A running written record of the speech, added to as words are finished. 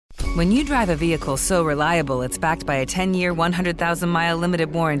When you drive a vehicle so reliable it's backed by a 10-year, 100,000-mile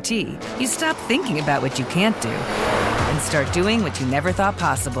limited warranty, you stop thinking about what you can't do and start doing what you never thought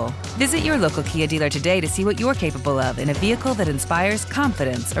possible. Visit your local Kia dealer today to see what you're capable of in a vehicle that inspires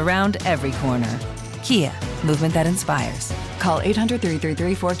confidence around every corner. Kia, movement that inspires. Call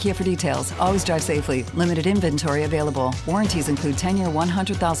 800-333-4KIA for details. Always drive safely. Limited inventory available. Warranties include 10-year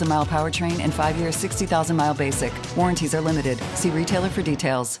 100,000-mile powertrain and 5-year 60,000-mile basic. Warranties are limited. See retailer for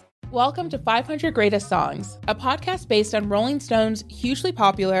details. Welcome to 500 Greatest Songs, a podcast based on Rolling Stone's hugely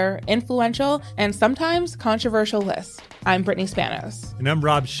popular, influential, and sometimes controversial list. I'm Brittany Spanos. And I'm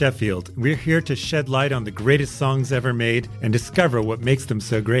Rob Sheffield. We're here to shed light on the greatest songs ever made and discover what makes them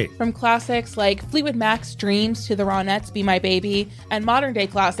so great. From classics like Fleetwood Mac's Dreams to the Ronettes' Be My Baby, and modern-day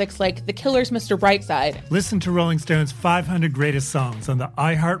classics like The Killers' Mr. Brightside. Listen to Rolling Stone's 500 Greatest Songs on the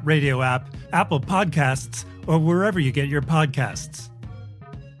iHeartRadio app, Apple Podcasts, or wherever you get your podcasts.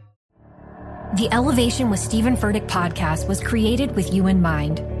 The Elevation with Stephen Furtick podcast was created with you in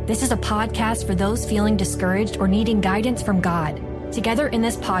mind. This is a podcast for those feeling discouraged or needing guidance from God. Together in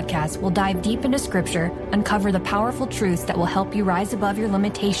this podcast, we'll dive deep into Scripture, uncover the powerful truths that will help you rise above your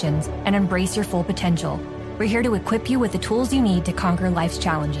limitations and embrace your full potential. We're here to equip you with the tools you need to conquer life's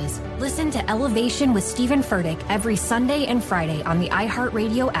challenges. Listen to Elevation with Stephen Furtick every Sunday and Friday on the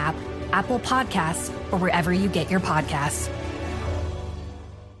iHeartRadio app, Apple Podcasts, or wherever you get your podcasts.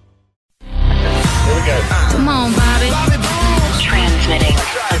 Here we go. Come on, Bobby. Transmitting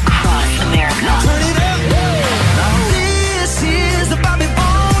across America. Turn it up. This is the Bobby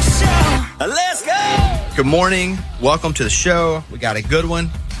Bones Show. Let's go. Good morning. Welcome to the show. We got a good one.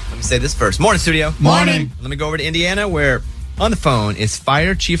 Let me say this first. Morning, studio. Morning. Let me go over to Indiana, where on the phone is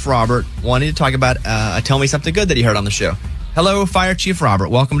Fire Chief Robert, wanting to talk about Tell Me Something Good that he heard on the show. Hello, Fire Chief Robert.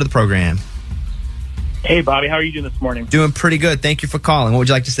 Welcome to the program. Hey, Bobby. How are you doing this morning? Doing pretty good. Thank you for calling. What would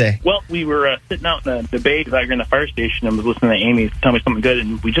you like to say? Well, we were sitting out in the debate out here in the fire station and was listening to Amy tell me something good,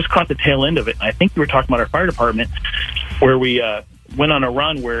 and we just caught the tail end of it. I think we were talking about our fire department, where we went on a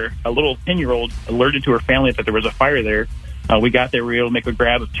run where a little 10-year-old alerted to her family that there was a fire there. We got there, we were able to make a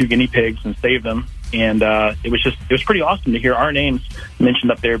grab of 2 guinea pigs and save them. And it was pretty awesome to hear our names mentioned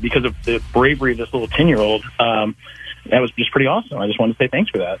up there because of the bravery of this little 10-year-old. That was just pretty awesome. I just wanted to say thanks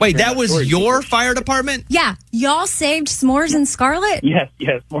for that. Wait, that was your fire department? Yeah. Y'all saved S'mores and Scarlet? Yes,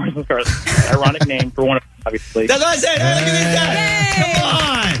 S'mores and Scarlet. Ironic name for one of them, obviously. That's what I said. Hey, look at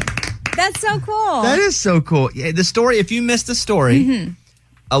that. Come on. That's so cool. That is so cool. Yeah, the story, if you missed the story,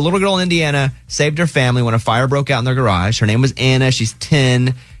 a little girl in Indiana saved her family when a fire broke out in their garage. Her name was Anna. She's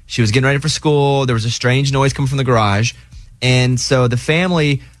 10. She was getting ready for school. There was a strange noise coming from the garage. And so the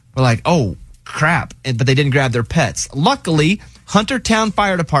family were like, oh, crap. But they didn't grab their pets. Luckily, Huntertown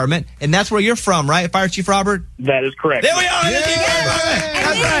Fire Department, and that's where you're from, right, Fire Chief Robert? That is correct. There we are.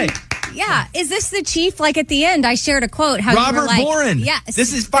 That's right. Yeah. Is this the chief? Like at the end, I shared a quote. How Robert you were like, Boren. Yes.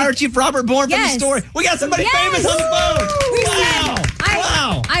 This is Fire Chief Robert Boren from the story. We got somebody famous on the phone.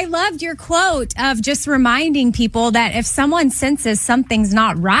 Wow. I loved your quote of just reminding people that if someone senses something's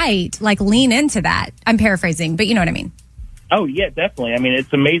not right, like lean into that. I'm paraphrasing, but you know what I mean. Oh, yeah, definitely. I mean,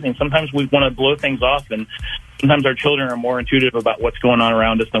 it's amazing. Sometimes we want to blow things off, and sometimes our children are more intuitive about what's going on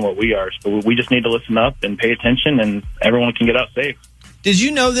around us than what we are. So we just need to listen up and pay attention, and everyone can get out safe. Did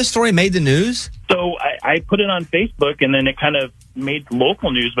you know this story made the news? So I put it on Facebook, and then it kind of made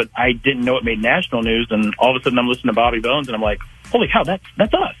local news, but I didn't know it made national news. And all of a sudden, I'm listening to Bobby Bones, and I'm like, holy cow, that's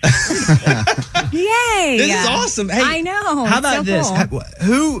us. Yay. This is awesome. Hey, I know. How about this? Cool.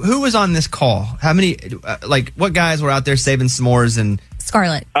 Who was on this call? How many, what guys were out there saving s'mores and...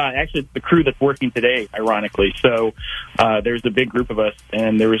 Scarlet. Actually, it's the crew that's working today, ironically. So there's a big group of us,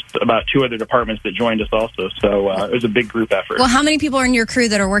 and there was about 2 other departments that joined us also. So it was a big group effort. Well, how many people are in your crew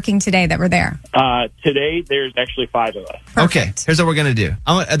that are working today that were there? Today, there's actually 5 of us. Perfect. Okay, here's what we're going to do.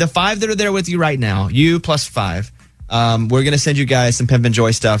 The 5 that are there with you right now, you plus 5, we're going to send you guys some Pimp and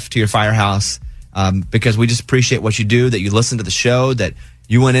Joy stuff to your firehouse because we just appreciate what you do, that you listen to the show, that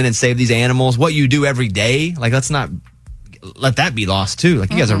you went in and saved these animals, what you do every day. Like, let's not let that be lost too. Like,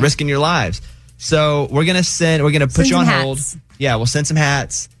 you guys are risking your lives. So we're going to put you on hold. Yeah, we'll send some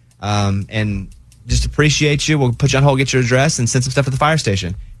hats and just appreciate you. We'll put you on hold, get your address, and send some stuff at the fire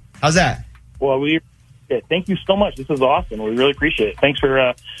station. How's that? Well, thank you so much. This is awesome. We really appreciate it. Thanks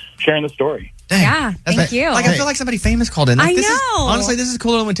for sharing the story. Dang, yeah, thank you. Like, I feel like somebody famous called in. Like, I this know. Honestly, this is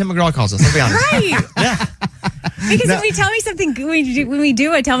cooler than when Tim McGraw calls us. Let's be honest. Right. Yeah. Because when we tell me something good, when we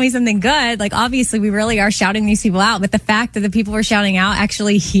do it, tell me something good, like obviously we really are shouting these people out, but the fact that the people we're shouting out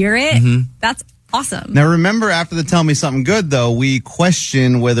actually hear it, that's awesome. Now, remember, after the Tell Me Something Good, though, we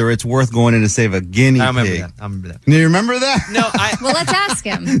question whether it's worth going in to save a guinea pig. I remember that. You remember that? No, Well, let's ask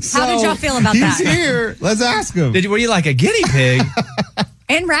him. How did y'all feel about that? He's here. Let's ask him. Were you like a guinea pig?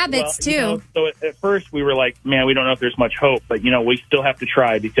 And rabbits, too. So at first we were like, man, we don't know if there's much hope, but, we still have to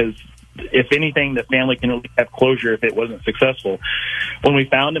try because if anything, the family can at least have closure if it wasn't successful. When we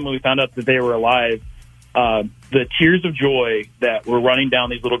found them and we found out that they were alive, the tears of joy that were running down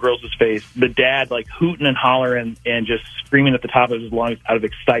these little girls' face, the dad like hooting and hollering and just screaming at the top of his lungs out of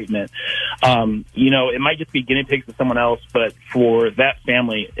excitement. It might just be guinea pigs to someone else, but for that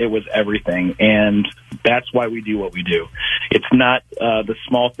family, it was everything. And that's why we do what we do. It's not the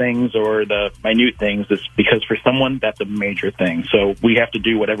small things or the minute things. It's because for someone, that's a major thing. So we have to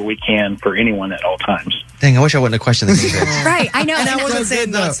do whatever we can for anyone at all times. Dang, I wish I wouldn't have questioned the guinea pigs. Right, I know. And I wasn't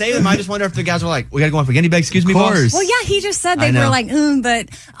saying not save them. I just wonder if the guys were like, we got to go in for guinea pigs. Excuse me, boss. Well, yeah, he just said they were like, but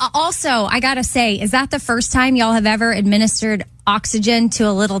also, I got to say, is that the first time y'all have ever administered oxygen to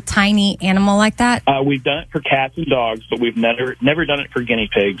a little tiny animal like that? We've done it for cats and dogs, but we've never done it for guinea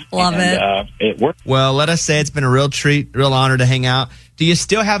pigs. Love it. It worked. Well, let us say it's been a real treat, real honor to hang out. Do you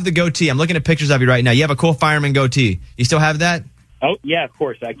still have the goatee? I'm looking at pictures of you right now. You have a cool fireman goatee. You still have that? Oh, yeah, of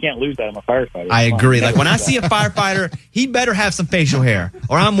course. I can't lose that. I'm a firefighter. I agree. Like, when I see a firefighter, he better have some facial hair,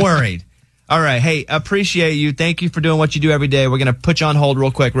 or I'm worried. All right. Hey, appreciate you. Thank you for doing what you do every day. We're going to put you on hold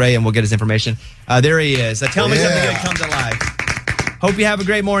real quick, Ray, and we'll get his information. There he is. Tell me something good comes alive. Hope you have a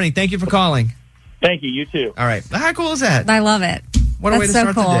great morning. Thank you for calling. Thank you. You too. All right. How cool is that? I love it. What a way to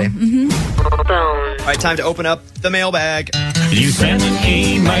That's so start cool. the day. All right, time to open up the mailbag. You send an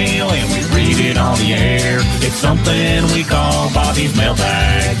email and we read it on the air. It's something we call Bobby's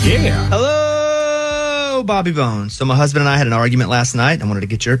mailbag. Yeah. Hello, Bobby Bones. So my husband and I had an argument last night. I wanted to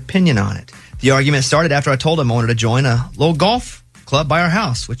get your opinion on it. The argument started after I told him I wanted to join a little golf club by our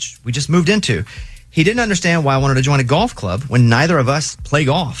house, which we just moved into. He didn't understand why I wanted to join a golf club when neither of us play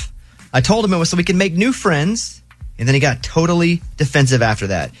golf. I told him it was so we could make new friends, and then he got totally defensive after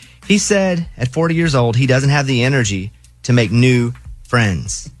that. He said at 40 years old, he doesn't have the energy to make new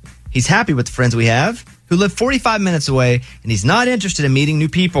friends. He's happy with the friends we have, who live 45 minutes away, and he's not interested in meeting new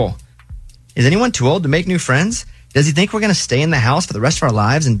people. Is anyone too old to make new friends? Does he think we're going to stay in the house for the rest of our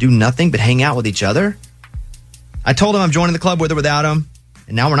lives and do nothing but hang out with each other? I told him I'm joining the club with or without him,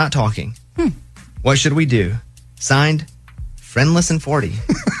 and now we're not talking. What should we do? Signed, Friendless and 40.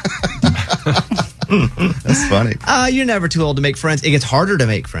 That's funny. You're never too old to make friends. It gets harder to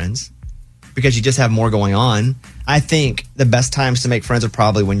make friends because you just have more going on. I think the best times to make friends are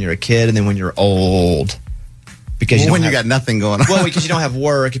probably when you're a kid and then when you're old. Because when you got nothing going on. Well, because you don't have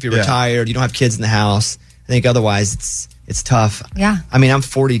work, if you're retired, you don't have kids in the house. I think otherwise it's tough. Yeah. I mean, I'm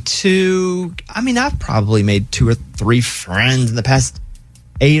 42. I mean, I've probably made 2 or 3 friends in the past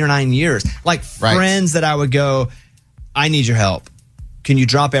 8 or 9 years. Like friends that I would go, I need your help. Can you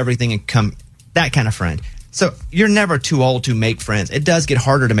drop everything and come? That kind of friend. So you're never too old to make friends. It does get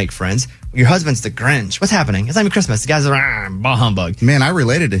harder to make friends. Your husband's the Grinch. What's happening? It's not even Christmas. The guy's bah humbug. Man, I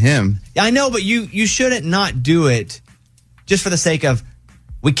related to him. I know, but you shouldn't not do it just for the sake of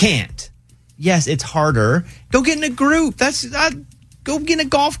we can't. Yes, it's harder. Go get in a group. Go get in a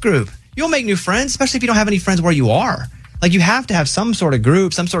golf group. You'll make new friends, especially if you don't have any friends where you are. Like, you have to have some sort of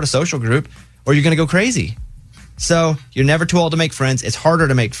group, some sort of social group, or you're going to go crazy. So you're never too old to make friends. It's harder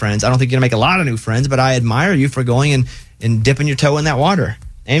to make friends. I don't think you're going to make a lot of new friends, but I admire you for going and dipping your toe in that water.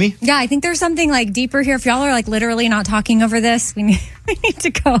 Amy? Yeah, I think there's something like deeper here. If y'all are like literally not talking over this, we need to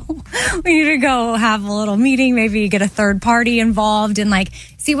go. We need to go have a little meeting. Maybe get a third party involved and like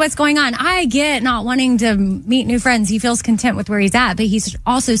see what's going on. I get not wanting to meet new friends. He feels content with where he's at, but he should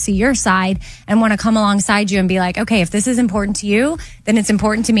also see your side and want to come alongside you and be like, okay, if this is important to you, then it's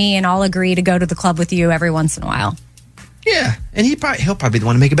important to me, and I'll agree to go to the club with you every once in a while. Yeah, and he'll probably be the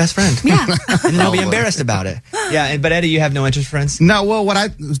one to make a best friend. Yeah. And he'll be embarrassed about it. Yeah, but Eddie, you have no interest, friends? No, well, what I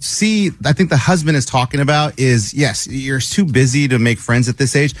think the husband is talking about is, yes, you're too busy to make friends at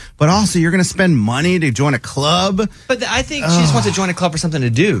this age, but also you're going to spend money to join a club. But I think she just wants to join a club for something to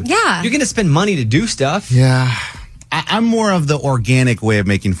do. Yeah. You're going to spend money to do stuff. Yeah. I'm more of the organic way of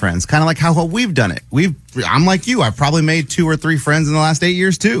making friends, kind of like how we've done it. I'm like you. I've probably made 2 or 3 friends in the last 8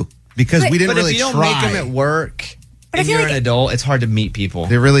 years, too, because we didn't really try. But if you don't make them at work... But if you're an adult, it's hard to meet people.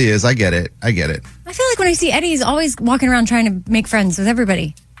 It really is. I get it. I feel like when I see Eddie, he's always walking around trying to make friends with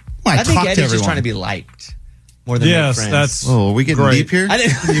everybody. Well, I think Eddie's just trying to be liked more than make friends. That's are we getting great. deep here? What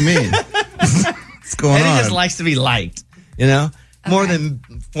do you mean? What's going on? Eddie just likes to be liked, you know? more than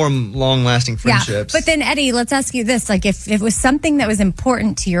form long-lasting friendships. Yeah. But then, Eddie, let's ask you this. Like, if it was something that was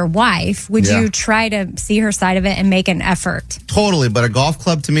important to your wife, would you try to see her side of it and make an effort? Totally, but a golf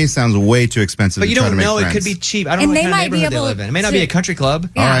club to me sounds way too expensive. But you to try don't to know. make It friends. could be cheap. I don't know what kind of neighborhood they live in. It may not be a country club.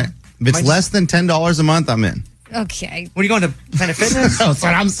 Yeah. All right. If it's less than $10 a month, I'm in. Okay. What are you going to Planet Fitness? That's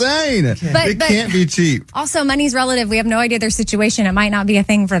what I'm saying. But- it can't be cheap. Also, money's relative. We have no idea their situation. It might not be a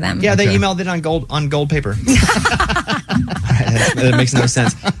thing for them. Yeah, they emailed it on gold paper. That makes no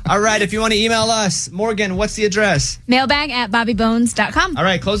sense. All right, if you want to email us, Morgan, what's the address? Mailbag@bobbybones.com. All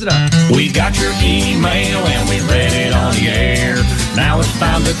right, close it up. We got your email and we read it on the air. Now it's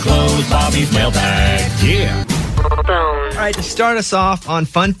time to close Bobby's mailbag. Yeah. All right, to start us off on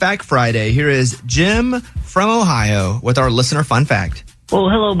Fun Fact Friday, here is Jim from Ohio with our listener fun fact. Well,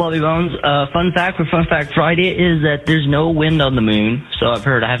 hello, Bobby Bones. Fun fact for Fun Fact Friday is that there's no wind on the moon. So I've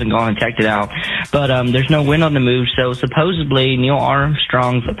heard. I haven't gone and checked it out. But there's no wind on the moon. So supposedly Neil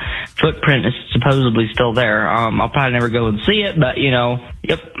Armstrong's footprint is supposedly still there. I'll probably never go and see it, but,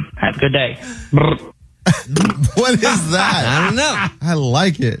 yep. Have a good day. What is that? I don't know. I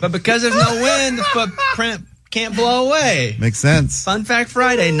like it. But because there's no wind, the footprint can't blow away. Makes sense. Fun Fact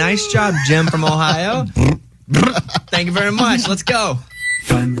Friday. Nice job, Jim from Ohio. Thank you very much. Let's go.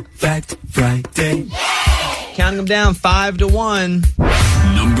 Fun Fact Friday. Counting them down 5 to 1.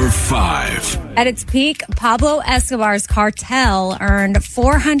 Number 5. At its peak, Pablo Escobar's cartel earned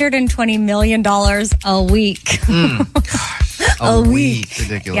 $420 million a week. A week. It's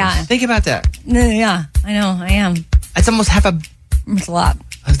ridiculous. Yeah. Think about that. Yeah, I know. I am. It's almost half a... It's a lot.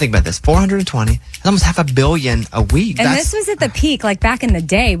 Let's think about this. 420. That's almost $500 million a week. And this was at the peak, like back in the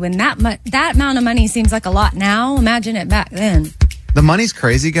day, when that amount of money seems like a lot now. Imagine it back then. The money's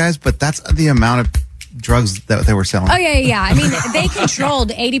crazy, guys, but that's the amount of drugs that they were selling. Oh, yeah. I mean, they controlled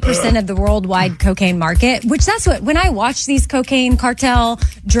 80% of the worldwide cocaine market, which that's what, when I watch these cocaine cartel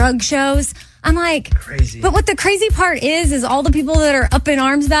drug shows, I'm like, crazy. But what the crazy part is all the people that are up in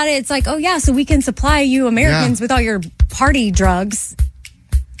arms about it. It's like, oh, yeah, so we can supply you Americans with all your party drugs.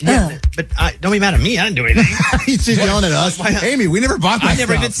 Yeah, but don't be mad at me. I didn't do anything. He's just yelling at us. Amy, we never bought that I've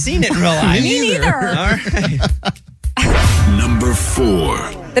never stuff. even seen it in real life. Me neither. All right. Number 4.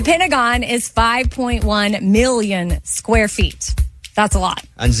 The Pentagon is 5.1 million square feet. That's a lot.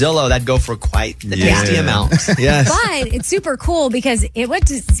 On Zillow, that'd go for quite the tasty amount. Yes. But it's super cool because it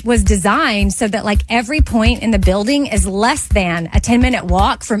was designed so that like every point in the building is less than a 10-minute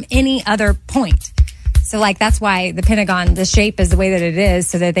walk from any other point. So like that's why the Pentagon, the shape is the way that it is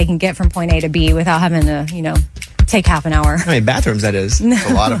so that they can get from point A to B without having to, take half an hour. How many bathrooms that is? It's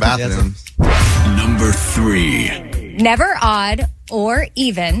a lot of bathrooms. Number 3. Never, odd, or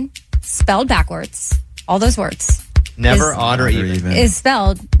even, spelled backwards. All those words. Never, odd, or even. Is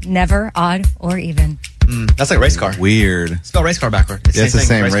spelled never, odd, or even. That's like race car. Weird. Spell race car backward. It's the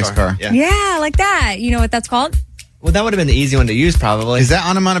same race car. Yeah, like that. You know what that's called? Well, that would have been the easy one to use, probably. Is that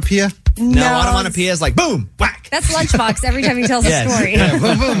onomatopoeia? No, onomatopoeia is like boom, whack. That's Lunchbox every time he tells a story. Yeah,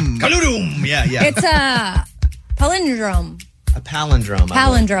 boom, boom. Kaludoom. Yeah. It's a palindrome. A palindrome.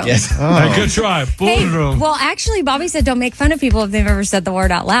 Palindrome. Yes. Hey, good try. Hey, well, actually, Bobby said don't make fun of people if they've ever said the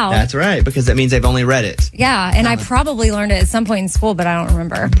word out loud. That's right, because that means they've only read it. Yeah, and I probably learned it at some point in school, but I don't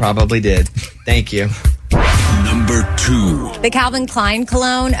remember. Probably did. Thank you. Number 2. The Calvin Klein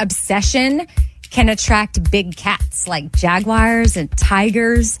cologne Obsession can attract big cats like jaguars and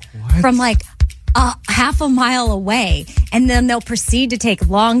tigers from like half a mile away. And then they'll proceed to take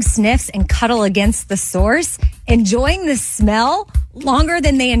long sniffs and cuddle against the source, enjoying the smell longer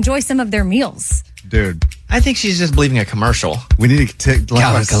than they enjoy some of their meals. Dude. I think she's just believing a commercial. We need to take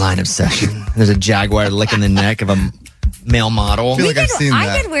Calvin Klein Obsession. There's a jaguar licking the neck of a male model. I feel like I've seen that.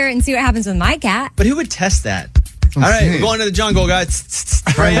 I could wear it and see what happens with my cat. But who would test that? All right, we're going to the jungle, guys.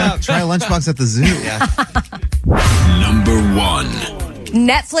 Try a Lunchbox at the zoo. Number 1.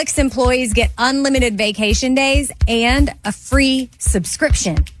 Netflix employees get unlimited vacation days and a free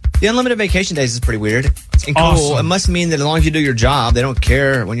subscription. The unlimited vacation days is pretty weird. And cool. Awesome. It must mean that as long as you do your job, they don't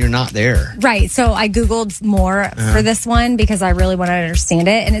care when you're not there. Right. So I Googled more for this one because I really wanted to understand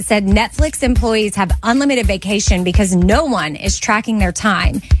it. And it said Netflix employees have unlimited vacation because no one is tracking their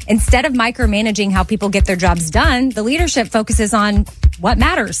time. Instead of micromanaging how people get their jobs done, the leadership focuses on what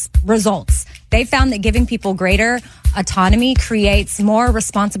matters, results. They found that giving people greater autonomy creates more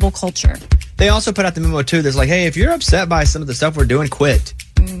responsible culture. They also put out the memo, too. There's like, hey, if you're upset by some of the stuff we're doing, quit.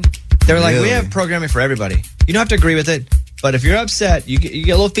 They're like, we have programming for everybody. You don't have to agree with it, but if you're upset, you get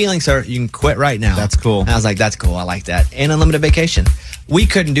a little feeling, sir, you can quit right now. That's cool. And I was like, that's cool. I like that. And unlimited vacation. We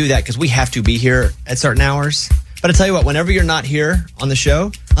couldn't do that because we have to be here at certain hours. But I tell you what, whenever you're not here on the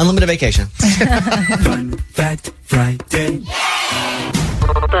show, unlimited vacation. Fun Fact Friday.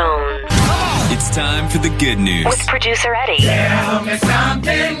 Bones. It's time for the good news. With producer Eddie. Tell me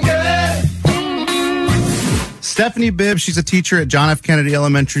something good. Stephanie Bibb, she's a teacher at John F. Kennedy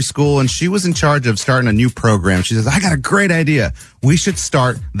Elementary School, and she was in charge of starting a new program. She says, I got a great idea. We should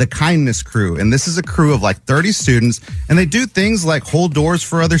start the Kindness Crew. And this is a crew of like 30 students, and they do things like hold doors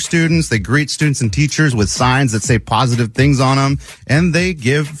for other students. They greet students and teachers with signs that say positive things on them, and they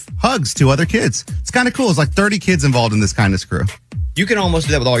give hugs to other kids. It's kind of cool. It's like 30 kids involved in this Kindness Crew. You can almost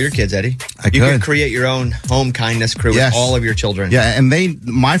do that with all your kids, Eddie. You You can create your own home kindness crew with all of your children. Yeah, and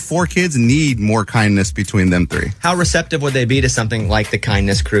my 4 kids need more kindness between them 3. How receptive would they be to something like the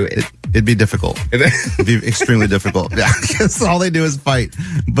kindness crew? It'd be difficult. It'd be extremely difficult. Yeah, because all they do is fight.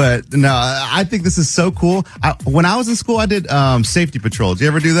 But no, I think this is so cool. When I was in school, I did safety patrol. Did you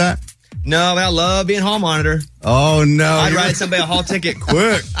ever do that? No, but I love being hall monitor. Oh, no. I'd write somebody a hall ticket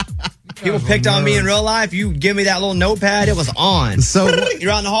quick. People picked on me in real life. You give me that little notepad, it was on. So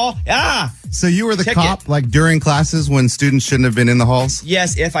you're out in the hall? Yeah. So you were the Ticket. cop, like during classes when students shouldn't have been in the halls?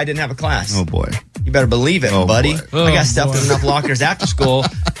 Yes, if I didn't have a class. Oh, boy. You better believe it, buddy. Boy. I got stuffed in enough lockers after school.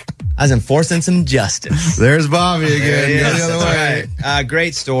 I was enforcing some justice. There's Bobby again. Yes, Go the other way. right.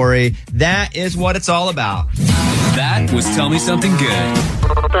 Great story. That is what it's all about. That was Tell Me Something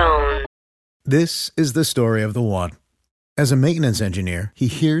Good. Bones. This is the story of the one. As a maintenance engineer, he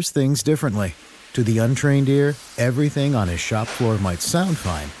hears things differently. To the untrained ear, everything on his shop floor might sound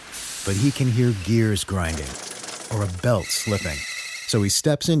fine, but he can hear gears grinding or a belt slipping. So he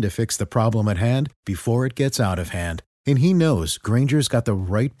steps in to fix the problem at hand before it gets out of hand. And he knows Grainger's got the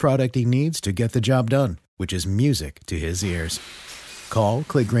right product he needs to get the job done, which is music to his ears. Call,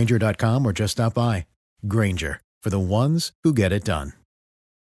 click Grainger.com, or just stop by. Grainger, for the ones who get it done.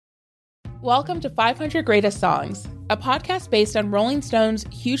 Welcome to 500 Greatest Songs, a podcast based on Rolling Stone's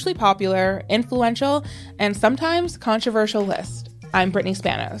hugely popular, influential, and sometimes controversial list. I'm Brittany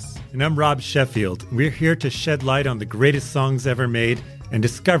Spanos. And I'm Rob Sheffield. We're here to shed light on the greatest songs ever made and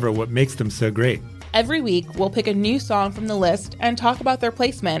discover what makes them so great. Every week, we'll pick a new song from the list and talk about their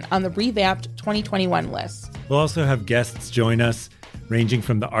placement on the revamped 2021 list. We'll also have guests join us, ranging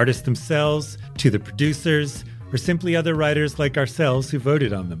from the artists themselves to the producers, or simply other writers like ourselves who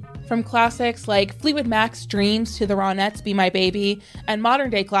voted on them. From classics like Fleetwood Mac's Dreams to the Ronettes' Be My Baby, and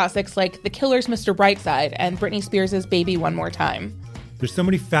modern-day classics like The Killer's Mr. Brightside and Britney Spears' Baby One More Time. There's so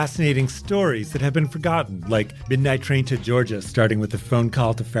many fascinating stories that have been forgotten, like Midnight Train to Georgia starting with a phone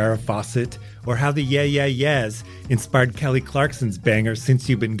call to Farrah Fawcett, or how the Yeah Yeah Yeahs inspired Kelly Clarkson's banger Since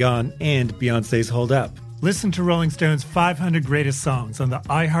You've Been Gone and Beyoncé's Hold Up. Listen to Rolling Stone's 500 Greatest Songs on the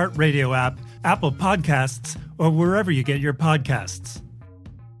iHeartRadio app, Apple Podcasts, or wherever you get your podcasts.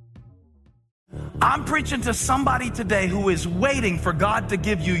 I'm preaching to somebody today who is waiting for God to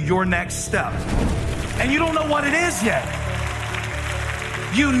give you your next step. And you don't know what it is yet.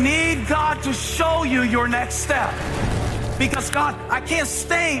 You need God to show you your next step. Because God, I can't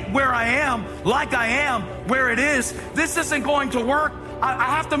stay where I am, like I am, where it is. This isn't going to work. I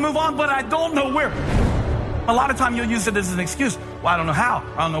have to move on, but I don't know where. A lot of time you'll use it as an excuse. Well, I don't know how.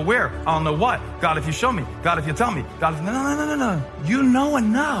 I don't know where. I don't know what. God, if you show me. God, if you tell me. God, if... No. You know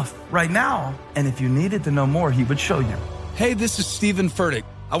enough right now. And if you needed to know more, he would show you. Hey, this is Stephen Furtick.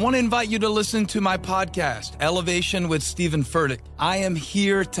 I want to invite you to listen to my podcast, Elevation with Stephen Furtick. I am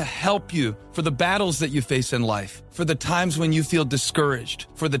here to help you for the battles that you face in life, for the times when you feel discouraged,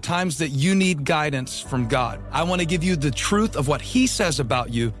 for the times that you need guidance from God. I want to give you the truth of what he says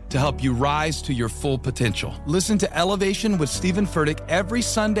about you to help you rise to your full potential. Listen to Elevation with Stephen Furtick every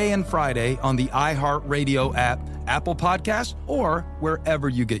Sunday and Friday on the iHeartRadio app, Apple Podcasts, or wherever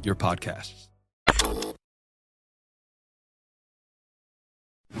you get your podcasts.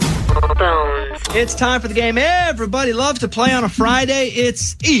 Bones. It's time for the game everybody loves to play on a Friday.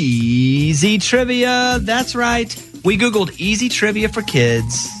 It's Easy Trivia. That's right. We Googled Easy Trivia for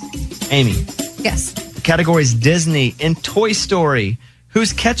kids. Amy. Yes. The category is Disney and Toy Story,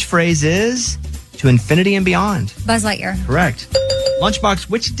 whose catchphrase is to infinity and beyond. Buzz Lightyear. Correct. Lunchbox,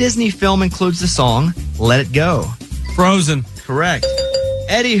 which Disney film includes the song Let It Go? Frozen. Correct.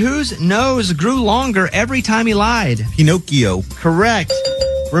 Eddie, whose nose grew longer every time he lied? Pinocchio. Correct.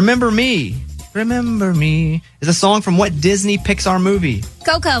 Remember Me is a song from what Disney Pixar movie?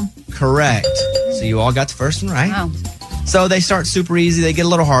 Coco. Correct. So you all got the first one right. Wow. So they start super easy. They get a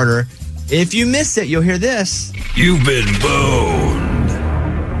little harder. If you miss it, you'll hear this. You've been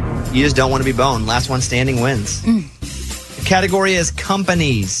boned. You just don't want to be boned. Last one standing wins. The category is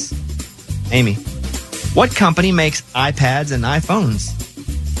companies. Amy, what company makes iPads and iPhones?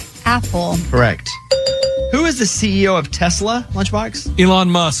 Apple. Correct. Who is the CEO of Tesla, Lunchbox? Elon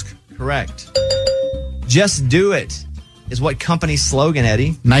Musk. Correct. Just Do It. is what company's slogan,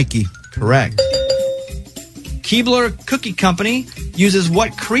 Eddie? Nike. Correct. Keebler Cookie Company uses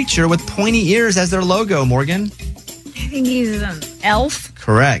what creature with pointy ears as their logo, Morgan? I think he's an elf.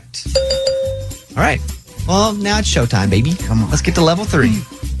 Correct. All right. Well, now it's showtime, baby. Come on. Let's get to level 3.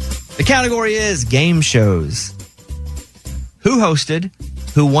 The category is game shows. Who hosted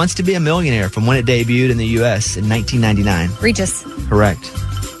Who Wants to Be a Millionaire from when it debuted in the U.S. in 1999? Regis. Correct.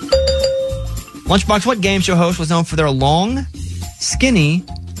 Lunchbox, what game show host was known for their long, skinny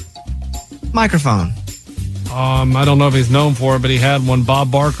microphone? I don't know if he's known for it, but he had one.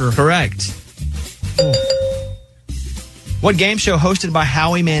 Bob Barker. Correct. What game show hosted by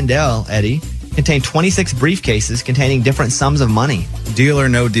Howie Mandel, Eddie, contained 26 briefcases containing different sums of money? Deal or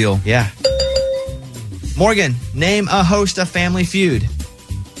No Deal. Yeah. Morgan, name a host of Family Feud.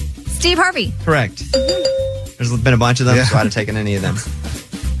 Steve Harvey. Correct. There's been a bunch of them, so I'd have taken any of them.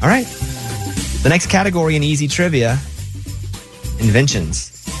 All right. The next category in easy trivia, inventions.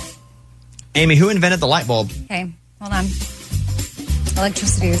 Amy, who invented the light bulb? Okay, hold on.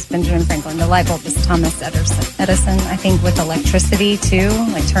 Electricity was Benjamin Franklin. The light bulb was Thomas Edison. I think with electricity too,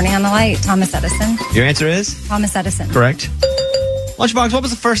 like turning on the light, Thomas Edison. Your answer is? Thomas Edison. Correct. Lunchbox, what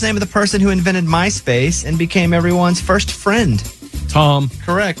was the first name of the person who invented MySpace and became everyone's first friend? Tom.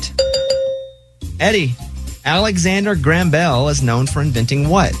 Correct. Eddie, Alexander Graham Bell is known for inventing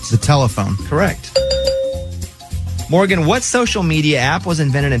what? The telephone. Correct. Morgan, what social media app was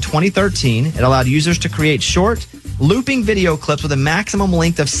invented in 2013? It allowed users to create short, looping video clips with a maximum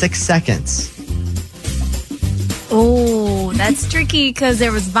length of 6 seconds. Oh, that's tricky because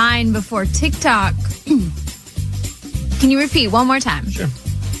there was Vine before TikTok. Can you repeat one more time? Sure.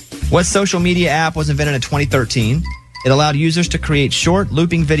 What social media app was invented in 2013? It allowed users to create short,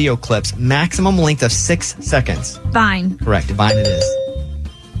 looping video clips, maximum length of 6 seconds. Vine. Correct. Vine it is.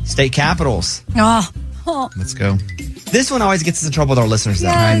 State capitals. Oh. Let's go. This one always gets us in trouble with our listeners, though.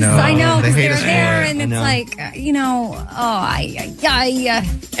 Yes, I know, They because hate they're us there, for it. and I it's know. like,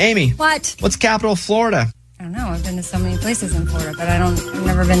 Amy. What? What's the capital of Florida? I don't know. I've been to so many places in Florida, but I've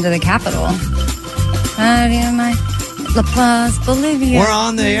never been to the capital. La Paz, Bolivia. We're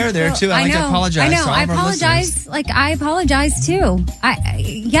on the air there, too. I'd like to apologize. I know. to all I of our apologize. listeners. I apologize, too.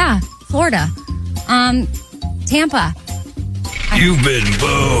 Florida. Tampa. You've been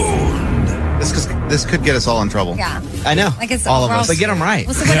boned. This could get us all in trouble. Yeah. I know. Like it's all of us. But get them right.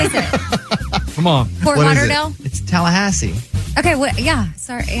 What is it? Come on. Fort What is it? Lauderdale? It's Tallahassee. Okay,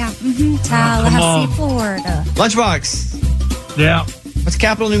 sorry. Yeah. Tallahassee, Florida. Lunchbox. Yeah. What's the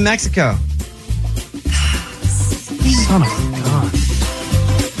capital of New Mexico? Son of a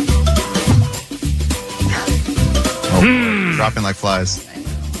gun. Dropping like flies.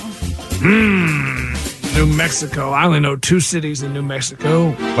 New Mexico. I only know 2 cities in New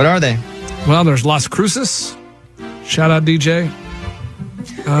Mexico. What are they? Well, there's Las Cruces. Shout out DJ.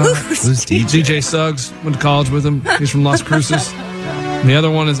 Who's DJ? DJ Suggs. Went to college with him. He's from Las Cruces. And the other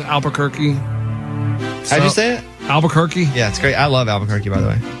one is Albuquerque. How'd you say it? Albuquerque. Yeah, it's great. I love Albuquerque, by the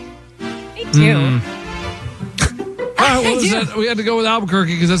way. Me too. All right, well, we had to go with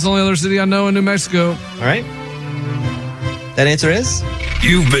Albuquerque because that's the only other city I know in New Mexico. All right. That answer is?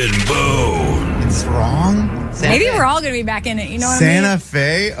 You've been boned. It's wrong. Maybe we're all going to be back in it. You know what I mean? Santa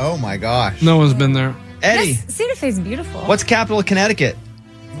Fe? Oh my gosh. No one's been there. Eddie. Yes, Santa Fe's beautiful. What's the capital of Connecticut?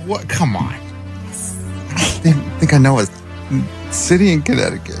 What? Come on. I think I know a city in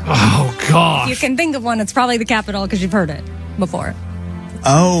Connecticut. Oh, If gosh. you can think of one, it's probably the capital because you've heard it before.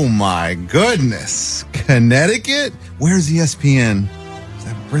 Oh my goodness. Connecticut? Where's ESPN? Is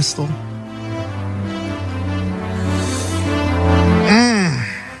that Bristol?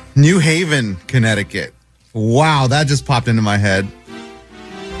 New Haven, Connecticut. Wow, that just popped into my head.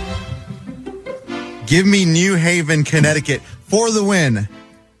 Give me New Haven, Connecticut for the win.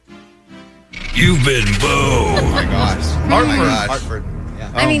 You've been boned. Oh my gosh. Hartford.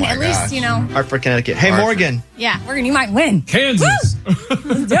 Yeah. I mean, my at least, gosh. you know, Hartford, Connecticut. Hey, Hartford. Morgan. Yeah. Morgan, you might win. Kansas.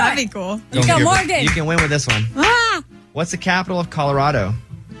 That'd be cool. Let's go, give it. Morgan. You can win with this one. Ah! What's the capital of Colorado?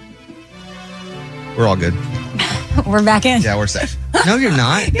 We're all good. We're back in. Yeah, we're safe. No, you're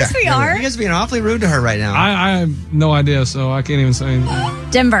not. Yes, we are. You guys are being awfully rude to her right now. I have no idea, so I can't even say anything.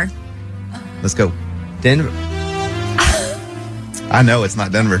 Denver. Let's go. Denver. I know it's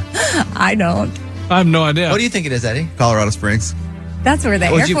not Denver. I don't. I have no idea. What do you think it is, Eddie? Colorado Springs. That's where the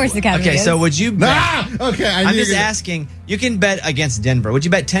Air Force Academy Okay, is. so would you bet? Okay, I'm just asking. You can bet against Denver. Would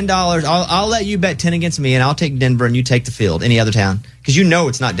you bet $10? I'll let you bet 10 against me, and I'll take Denver, and you take the field. Any other town? Because you know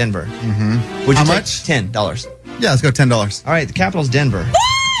it's not Denver. Mm-hmm. Would you How take much? $10. Yeah, let's go $10. All right, the capital's Denver.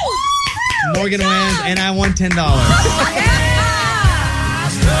 Morgan wins, and I won $10.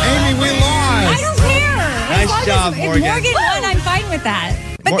 Amy, we lost. I don't care. Nice job, If Morgan. Morgan won, I'm fine with that.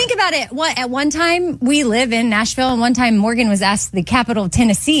 But think about it. At one time, we live in Nashville, and one time Morgan was asked the capital of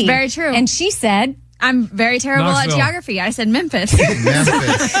Tennessee. Very true. And she said, I'm very terrible Knoxville. at geography. I said Memphis. so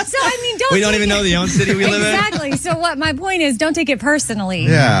I mean, We don't even know the own city we live in. Exactly. So what my point is, don't take it personally.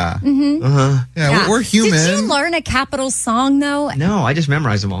 Yeah. Mm-hmm. Yeah, we're human. Did you learn a capital song, though? No, I just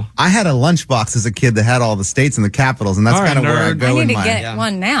memorized them all. I had a lunchbox as a kid that had all the states and the capitals, and that's All right, kind of where I nerd. go I in need to my. get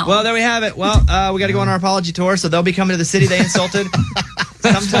one now. Well, there we have it. Well, we got to go on our apology tour, so they'll be coming to the city they insulted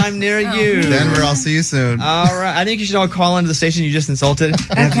sometime near you. Denver, I'll see you soon. All right. I think you should all call into the station you just insulted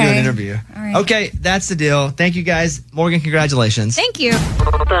and have to do an interview. All right. Okay, that's the deal. Thank you, guys. Morgan, congratulations. Thank you.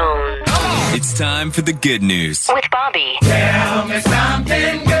 It's time for the good news. With Bobby. Tell me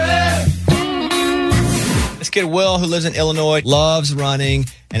something good. This kid, Will, who lives in Illinois, loves running,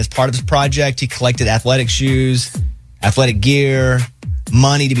 and as part of his project, he collected athletic shoes, athletic gear,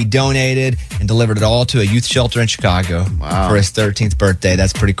 money to be donated, and delivered it all to a youth shelter in Chicago for his 13th birthday.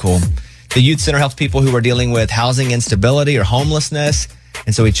 That's pretty cool. The youth center helps people who are dealing with housing instability or homelessness,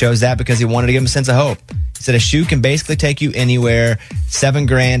 and so he chose that because he wanted to give them a sense of hope. He said a shoe can basically take you anywhere,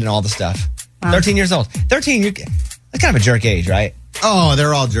 $7,000 and all the stuff. 13 years old. 13, that's kind of a jerk age, right? Oh,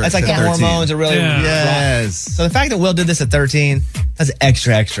 they're all jerks. That's like the at 13. hormones are really Yes. So the fact that Will did this at 13, that's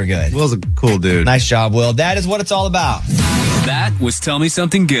extra good. Will's a cool dude. Nice job, Will. That is what it's all about. That was Tell Me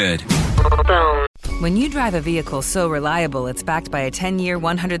Something Good. When you drive a vehicle so reliable it's backed by a 10-year,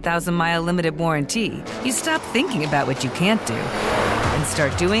 100,000-mile limited warranty, you stop thinking about what you can't do and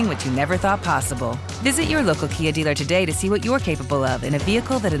start doing what you never thought possible. Visit your local Kia dealer today to see what you're capable of in a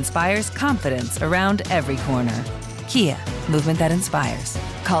vehicle that inspires confidence around every corner. Kia, movement that inspires.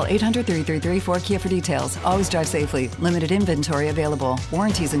 Call 800-333-4KIA for details. Always drive safely. Limited inventory available.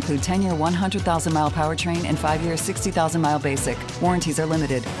 Warranties include 10-year 100,000-mile powertrain and 5-year 60,000-mile basic. Warranties are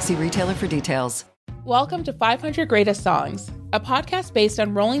limited. See retailer for details. Welcome to 500 Greatest Songs, a podcast based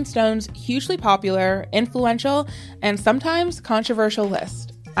on Rolling Stone's hugely popular, influential, and sometimes controversial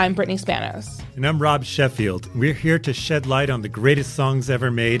list. I'm Brittany Spanos. And I'm Rob Sheffield. We're here to shed light on the greatest songs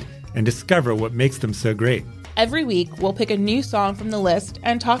ever made and discover what makes them so great. Every week, we'll pick a new song from the list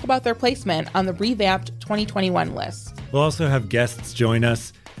and talk about their placement on the revamped 2021 list. We'll also have guests join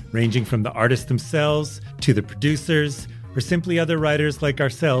us, ranging from the artists themselves to the producers, or simply other writers like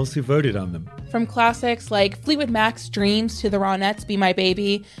ourselves who voted on them. From classics like Fleetwood Mac's Dreams to the Ronettes' Be My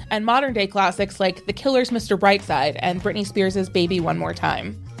Baby, and modern-day classics like The Killer's Mr. Brightside and Britney Spears' Baby One More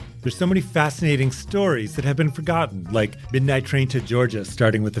Time. There's so many fascinating stories that have been forgotten, like Midnight Train to Georgia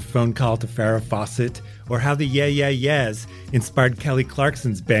starting with a phone call to Farrah Fawcett, or how the Yeah Yeah Yeahs inspired Kelly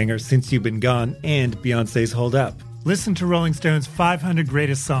Clarkson's banger Since You've Been Gone and Beyoncé's Hold Up. Listen to Rolling Stone's 500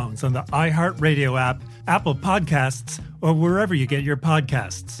 Greatest Songs on the iHeartRadio app, Apple Podcasts, or wherever you get your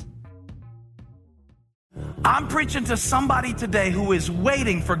podcasts. I'm preaching to somebody today who is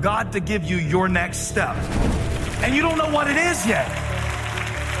waiting for God to give you your next step. And you don't know what it is yet.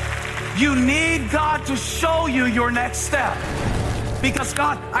 You need God to show you your next step. Because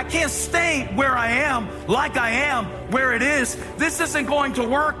God, I can't stay where I am, like I am, where it is. This isn't going to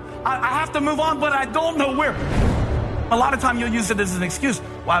work. I have to move on, but I don't know where. A lot of time you'll use it as an excuse.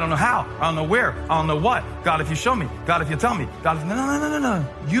 Well, I don't know how. I don't know where. I don't know what. God, if you show me. God, if you tell me. God, if... No.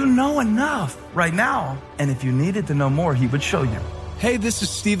 You know enough right now. And if you needed to know more, he would show you. Hey, this is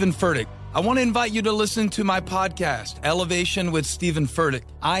Stephen Furtick. I want to invite you to listen to my podcast, Elevation with Stephen Furtick.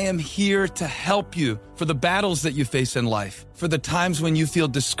 I am here to help you for the battles that you face in life, for the times when you feel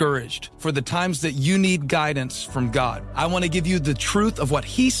discouraged, for the times that you need guidance from God. I want to give you the truth of what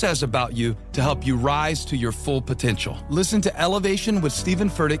he says about you to help you rise to your full potential. Listen to Elevation with Stephen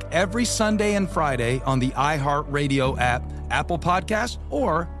Furtick every Sunday and Friday on the iHeartRadio app, Apple Podcasts,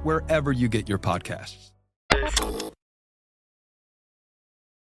 or wherever you get your podcasts.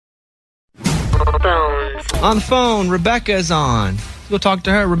 On the phone, Rebecca is on. We'll talk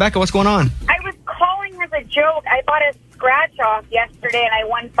to her. Rebecca, what's going on? I was calling as a joke. I bought a scratch off yesterday and I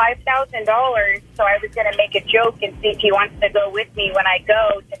won $5,000. So I was going to make a joke and see if he wants to go with me when I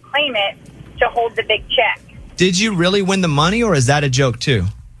go to claim it to hold the big check. Did you really win the money, or is that a joke too?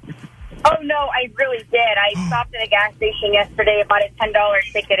 Oh, no, I really did. I stopped at a gas station yesterday, bought a $10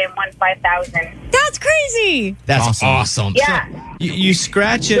 ticket and won $5,000. That's crazy. That's awesome. Yeah. So you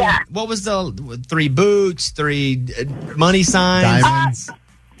scratch it. Yeah. What was the 3 boots, 3 money signs? Diamonds.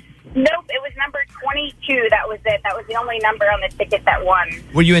 Nope, it was number 22. That was it. That was the only number on the ticket that won.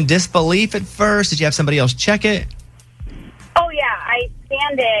 Were you in disbelief at first? Did you have somebody else check it? Oh, yeah. I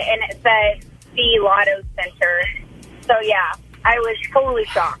scanned it and it said C Lotto Center. So, yeah, I was totally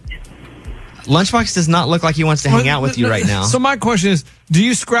shocked. Lunchbox does not look like he wants to hang out with you right now. So my question is, do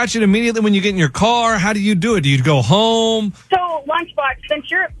you scratch it immediately when you get in your car? How do you do it? Do you go home? So, Lunchbox, since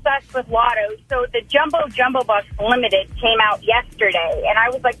you're obsessed with lotto, so the Jumbo Bucks Limited came out yesterday, and I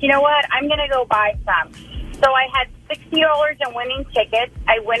was like, you know what? I'm going to go buy some. So I had $60 in winning tickets.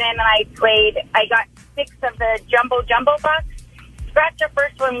 I went in and I played. I got 6 of the Jumbo Bucks. Scratched the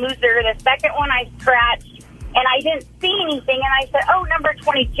first one, loser. The second one I scratched, and I didn't see anything. And I said, oh, number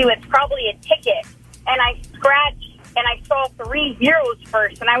 22, it's probably a ticket. And I scratched, and I saw 3 zeros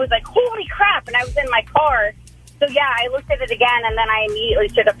first. And I was like, holy crap. And I was in my car. So, yeah, I looked at it again, and then I immediately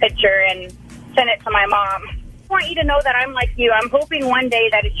took a picture and sent it to my mom. I want you to know that I'm like you. I'm hoping one day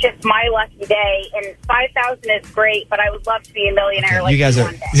that it's just my lucky day, and 5,000 is great, but I would love to be a millionaire like you guys are,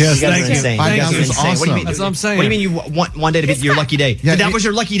 one day. yes, you guys are insane. You guys are insane. Awesome. What do you mean? That's what I'm saying. What do you mean you want one day to be your lucky day? Yeah, that was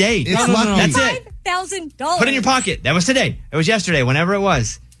your lucky day. It's lucky. That's it. $5,000. Put it in your pocket. That was today. It was yesterday, whenever it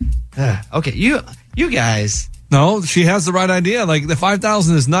was. Okay, you guys. No, she has the right idea. Like, the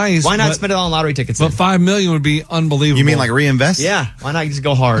 5,000 is nice. Why not spend it on lottery tickets? But $5 million would be unbelievable. You mean like reinvest? Yeah. Why not just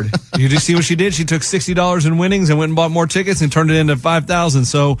go hard? You just see what she did? She took $60 in winnings and went and bought more tickets and turned it into 5,000.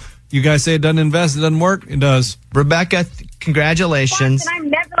 So you guys say it doesn't invest, it doesn't work? It does. Rebecca, congratulations. And I'm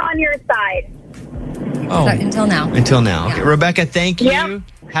never on your side. Oh. Until now. Until now. Okay. Rebecca, thank you. Yep.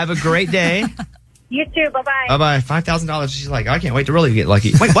 Have a great day. You too. Bye-bye. Bye-bye. $5,000. She's like, I can't wait to really get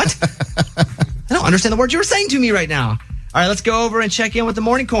lucky. Wait, what? I don't understand the words you were saying to me right now. All right, let's go over and check in with the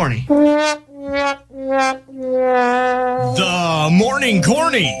Morning Corny. The Morning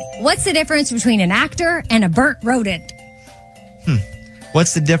Corny. What's the difference between an actor and a burnt rodent?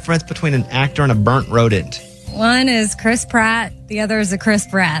 What's the difference between an actor and a burnt rodent? One is Chris Pratt. The other is a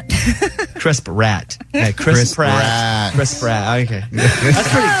crisp rat. Crisp rat. Okay, Chris Pratt. Chris Pratt. Okay. That's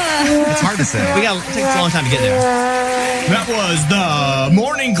pretty. It's hard to say. It takes a long time to get there. That was the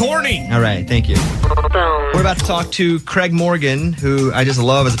Morning Corny. All right, thank you. We're about to talk to Craig Morgan, who I just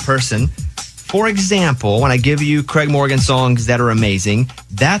love as a person. For example, when I give you Craig Morgan songs that are amazing,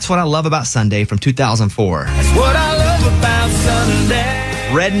 That's What I Love About Sunday from 2004. That's what I love about Sunday.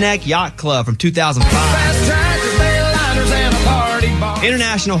 Redneck Yacht Club from 2005. Fast tractors, daylighters, and a party bar.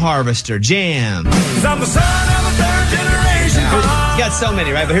 International Harvester, Jam. 'Cause I'm the son of a third generation. He's got so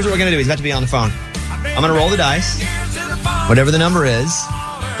many, right? But here's what we're going to do. He's about to be on the phone. I'm going to roll the dice. Whatever the number is,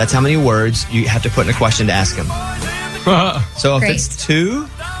 that's how many words you have to put in a question to ask him. So if it's 2,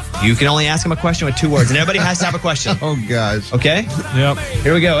 you can only ask him a question with 2 words. And everybody has to have a question. Oh, gosh. Okay? Yep.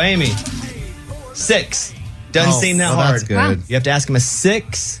 Here we go. Amy. 6. Doesn't seem that hard. That's good. Wow. You have to ask him a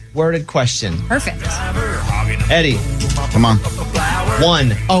 6-worded question. Perfect. Eddie. Come on.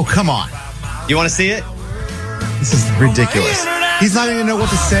 1. Oh, come on. You want to see it? This is ridiculous. He's not even know what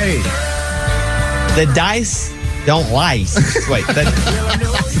to say. The dice don't lie. Wait.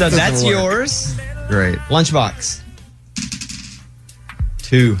 So that's yours. Great. Lunchbox.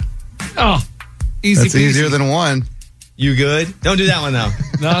 2. Oh, easy That's peasy. easier than 1. You good? Don't do that one, though.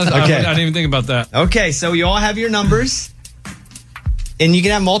 No, Okay. I didn't even think about that. Okay, so you all have your numbers. And you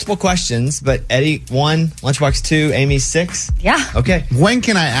can have multiple questions, but Eddie 1, Lunchbox 2, Amy 6. Yeah. Okay. When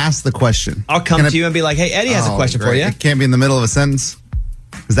can I ask the question? I'll come to you and be like, hey, Eddie has a question for you. It can't be in the middle of a sentence?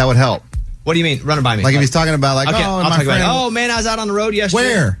 Because that would help. What do you mean? Run it by me. Like if he's talking about like, okay, oh, I'll my talk friend. about it. Oh, man, I was out on the road yesterday.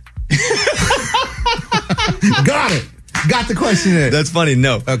 Where? Got it. Got the question in. That's funny.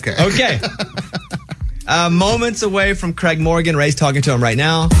 No. Okay. Okay. Moments away from Craig Morgan. Ray's talking to him right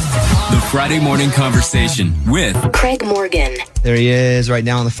now. The Friday Morning Conversation with Craig Morgan. There he is right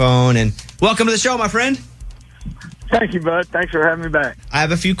now on the phone. And welcome to the show, my friend. Thank you, bud. Thanks for having me back. I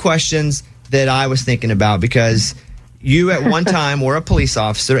have a few questions that I was thinking about because you at one time were a police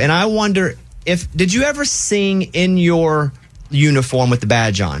officer, and I wonder did you ever sing in your uniform with the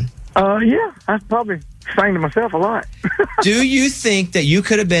badge on? Yeah, I probably sang to myself a lot. Do you think that you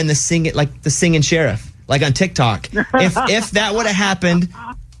could have been the singing sheriff, like on TikTok, if that would have happened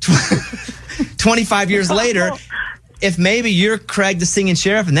 25 years later? If maybe you're Craig the singing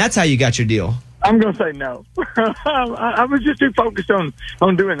sheriff, and that's how you got your deal. I'm going to say no. I was just too focused on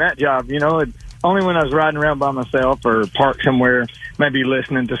doing that job, you know. Only when I was riding around by myself or parked somewhere, maybe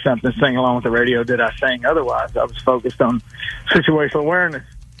listening to something, singing along with the radio, did I sing. Otherwise, I was focused on situational awareness.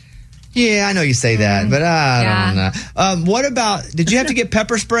 Yeah, I know you say that, but I don't know. What about, did you have to get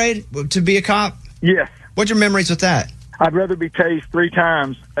pepper sprayed to be a cop? Yes. What's your memories with that? I'd rather be tased 3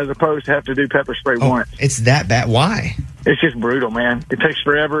 times as opposed to have to do pepper spray once. It's that bad. Why? It's just brutal, man. It takes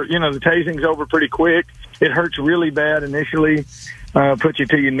forever. You know, the tasing's over pretty quick. It hurts really bad initially, puts you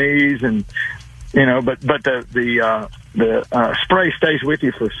to your knees, and you know, but the spray stays with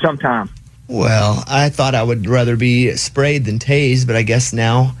you for some time. Well, I thought I would rather be sprayed than tased, but I guess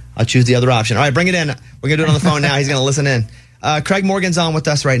now I'll choose the other option. All right, bring it in. We're going to do it on the phone now. He's going to listen in. Craig Morgan's on with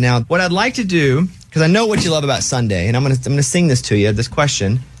us right now. What I'd like to do, because I know what you love about Sunday, and I'm going to sing this to you, this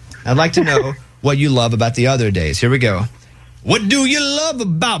question. I'd like to know what you love about the other days. Here we go. What do you love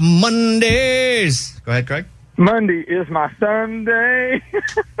about Mondays? Go ahead, Craig. Monday is my Sunday.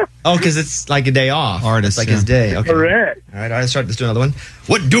 Oh, because it's like a day off. Artist. It's like his day. Okay. Correct. All right, let's do another one.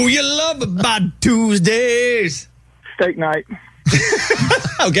 What do you love about Tuesdays? Steak night.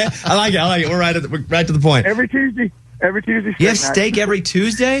 Okay, I like it. We're right to the point. Every Tuesday. You have steak every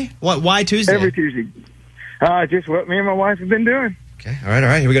Tuesday? What? Why Tuesday? Every Tuesday. Just what me and my wife have been doing. Okay, all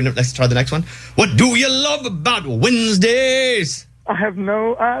right. Here we go. Let's try the next one. What do you love about Wednesdays? I have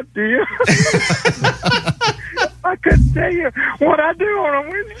no idea. I couldn't tell you what I do on a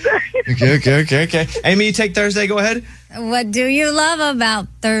Wednesday. Okay. Amy, you take Thursday. Go ahead. What do you love about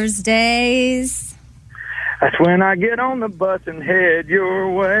Thursdays? That's when I get on the bus and head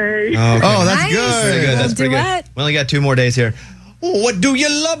your way. Okay. Oh, that's Nice. good. That's pretty good. Duet. We only got 2 more days here. What do you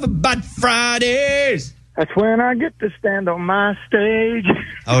love about Fridays? That's when I get to stand on my stage.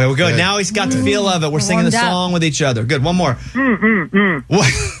 Okay, well, good. Now he's got the feel of it. We're singing the song with each other. Good. One more.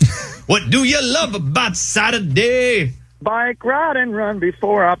 What do you love about Saturday? Bike ride and run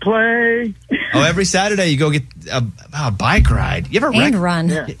before I play. Oh, every Saturday you go get a bike ride. You ever And wrecked? run.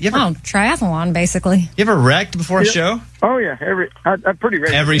 Yeah. Triathlon, basically. You ever wrecked before a show? Oh, yeah. I'm pretty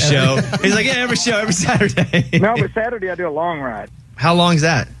ready. Every show. He's like, yeah, every show, every Saturday. No, but Saturday I do a long ride. How long is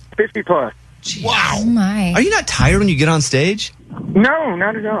that? 50 plus. Jeez. Wow. Oh, my. Are you not tired when you get on stage? No,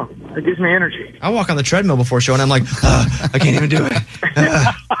 not at all. It gives me energy. I walk on the treadmill before a show and I'm like, I can't even do it.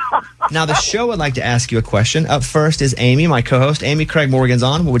 Now, the show would like to ask you a question. Up first is Amy, my co-host. Amy, Craig Morgan's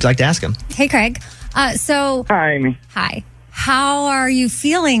on. What would you like to ask him? Hey, Craig. Hi, Amy. Hi. How are you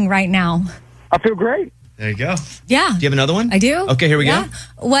feeling right now? I feel great. There you go. Yeah. Do you have another one? I do. Okay, here we go.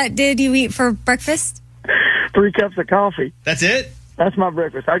 What did you eat for breakfast? 3 cups of coffee. That's it? That's my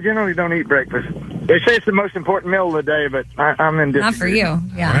breakfast. I generally don't eat breakfast. They say it's the most important meal of the day, but I'm in Not for you.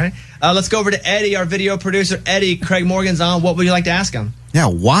 Yeah. All right. Let's go over to Eddie, our video producer. Eddie, Craig Morgan's on. What would you like to ask him? Yeah,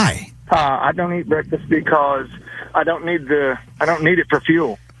 why? I don't eat breakfast because I don't need it for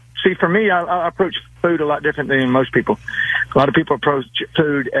fuel. See, for me, I approach food a lot different than most people. A lot of people approach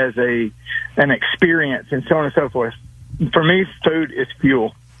food as an experience and so on and so forth. For me, food is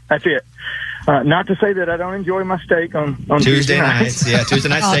fuel. That's it. Not to say that I don't enjoy my steak on Tuesday nights. Yeah, Tuesday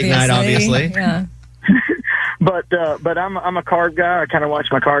night steak night, obviously. Yeah. But I'm a carb guy. I kind of watch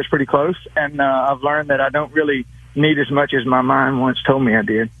my carbs pretty close, and I've learned that I don't really need as much as my mind once told me I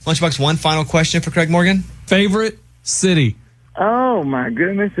did. Lunchbox, one final question for Craig Morgan. Favorite city? Oh, my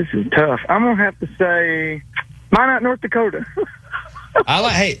goodness, this is tough. I'm going to have to say Minot, North Dakota.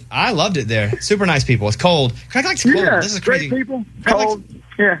 I loved it there. Super nice people. It's cold. Craig likes cold. Yeah, This is crazy. great people. Cold.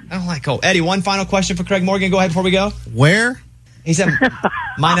 Yeah. I don't like cold. Eddie, one final question for Craig Morgan. Go ahead before we go. Where? He said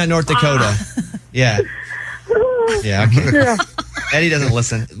Minot, North Dakota. Yeah. Yeah, okay. Yeah. Eddie doesn't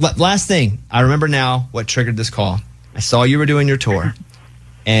listen. Last thing, I remember now what triggered this call. I saw you were doing your tour,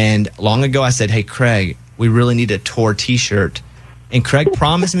 and long ago I said, hey, Craig, we really need a tour T-shirt. And Craig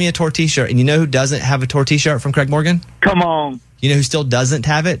promised me a tour T-shirt. And you know who doesn't have a tour T-shirt from Craig Morgan? Come on. You know who still doesn't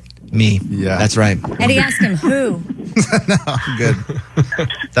have it? Me. Yeah. That's right. Eddie asked him who. No, I'm good.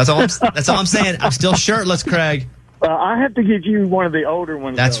 That's all I'm saying. I'm still shirtless, Craig. I have to get you one of the older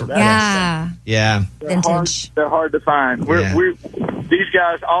ones. That's though. Yeah. Yeah. Vintage. They're hard to find. We're these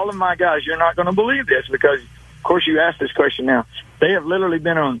guys, all of my guys, you're not going to believe this because, of course, you asked this question now. They have literally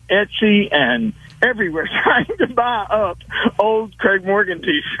been on Etsy and everywhere trying to buy up old Craig Morgan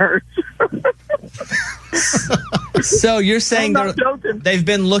T-shirts. So you're saying they've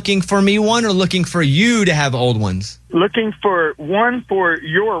been looking for me one or looking for you to have old ones? Looking for one for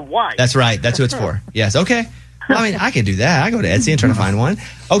your wife. That's right. That's who it's for. Yes. Okay. I mean, I can do that. I go to Etsy and try to find one.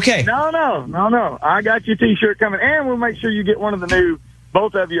 Okay. No. I got your T-shirt coming, and we'll make sure you get one of the new.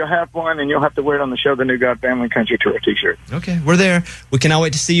 Both of you will have one, and you'll have to wear it on the show, the New God Family Country Tour T-shirt. Okay, we're there. We cannot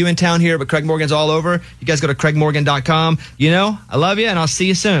wait to see you in town here, but Craig Morgan's all over. You guys go to craigmorgan.com. You know, I love you, and I'll see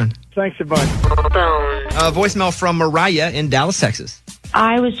you soon. Thanks a bunch. Voicemail from Mariah in Dallas, Texas.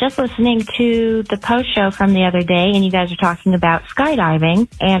 I was just listening to the post show from the other day, and you guys are talking about skydiving.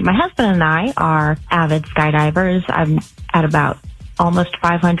 And my husband and I are avid skydivers. I'm at about almost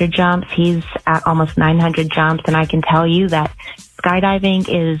 500 jumps. He's at almost 900 jumps, and I can tell you that skydiving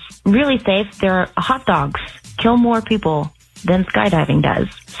is really safe. Their hot dogs kill more people than skydiving does.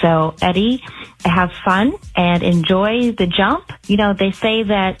 So, Eddie, have fun and enjoy the jump. You know, they say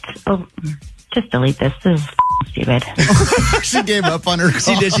that... Oh, just delete this. This is stupid. She gave up on her call.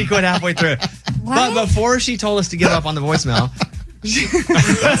 She did. She quit halfway through. But before she told us to give up on the voicemail,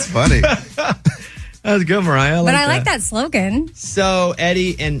 That's funny. That's good, Mariah. But I like that slogan. So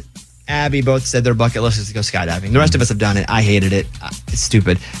Eddie and Abby both said their bucket list is to go skydiving. The rest of us have done it. I hated it. It's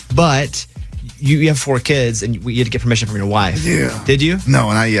stupid. But you have 4 kids, and you had to get permission from your wife. Yeah. Did you?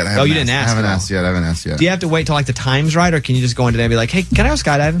 No, not yet. You didn't ask. I haven't asked yet. Do you have to wait till like the time's right, or can you just go in today and be like, hey, can I go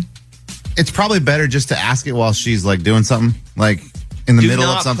skydiving? It's probably better just to ask it while she's like doing something, like in the middle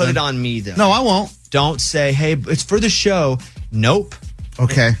of something. Do not put it on me, though. No, I won't. Don't say, hey, it's for the show. Nope.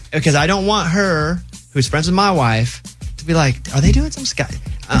 Okay. Because I don't want her, who's friends with my wife, to be like, are they doing some sky?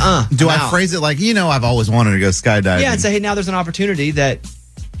 Do I phrase it like, I've always wanted to go skydiving? Yeah, and say, hey, now there's an opportunity that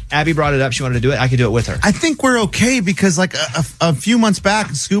Abby brought it up. She wanted to do it. I could do it with her. I think we're okay because like a few months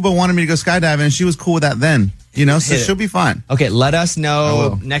back, Scuba wanted me to go skydiving and she was cool with that then. So she'll be fine. Okay, let us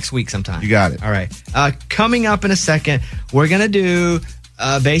know next week sometime. You got it. All right. Coming up in a second, we're going to do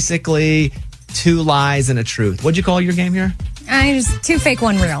basically 2 lies and a truth. What'd you call your game here? Just 2 fake,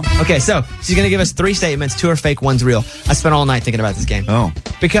 1 real. Okay, so she's going to give us 3 statements. 2 are fake, 1's real. I spent all night thinking about this game. Oh.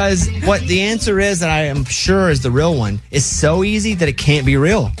 Because what the answer is that I am sure is the real one is so easy that it can't be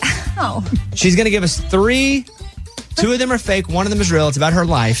real. Oh. She's going to give us 3. 2 of them are fake. 1 of them is real. It's about her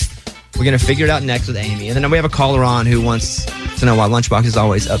life. We're going to figure it out next with Amy. And then we have a caller on who wants to know why Lunchbox is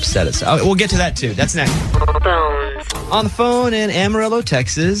always upset us. We'll get to that too. That's next. On the phone in Amarillo,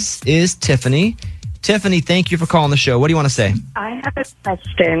 Texas is Tiffany. Tiffany, thank you for calling the show. What do you want to say? I have a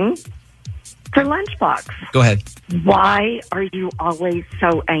question for Lunchbox. Go ahead. Why are you always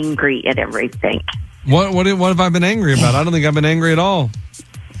so angry at everything? What have I been angry about? I don't think I've been angry at all.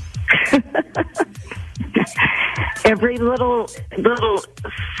 Every little,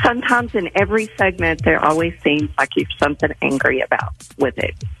 sometimes in every segment, there always seems like you've something angry about with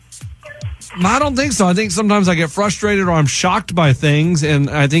it. I don't think so. I think sometimes I get frustrated or I'm shocked by things, and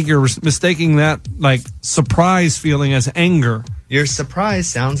I think you're mistaking that like surprise feeling as anger. Your surprise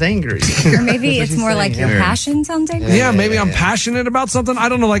sounds angry. Or maybe it's more like your passion sounds angry. Yeah, maybe I'm passionate about something. I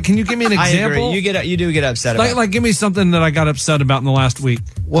don't know. Like, can you give me an example? I agree. You do get upset about. Like, give me something that I got upset about in the last week.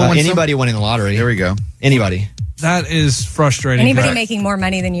 Well, anybody winning the lottery. Here we go. Anybody. That is frustrating. Anybody making more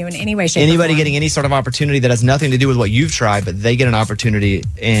money than you in any way, shape, anybody getting any sort of opportunity that has nothing to do with what you've tried, but they get an opportunity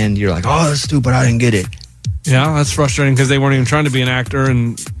and you're like, oh, that's stupid. I didn't get it. Yeah, that's frustrating because they weren't even trying to be an actor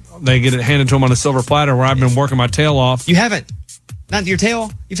and they get it handed to them on a silver platter where I've been working my tail off. You haven't. Not your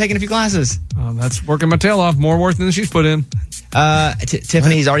tail. You've taken a few classes. That's working my tail off. More work than she's put in.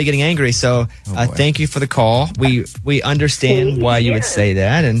 Tiffany's already getting angry, so thank you for the call. We understand why you would say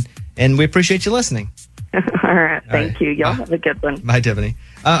that, and we appreciate you listening. All right. Thank you. Y'all have a good one. Bye, Tiffany.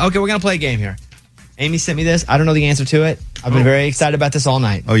 Okay, we're going to play a game here. Amy sent me this. I don't know the answer to it. I've been very excited about this all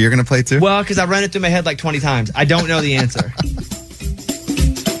night. Oh, you're going to play too? Well, because I've run it through my head like 20 times. I don't know the answer.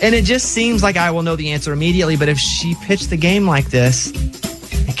 And it just seems like I will know the answer immediately, but if she pitched the game like this,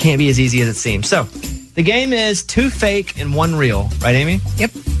 it can't be as easy as it seems. So, the game is 2 fake and 1 real. Right, Amy?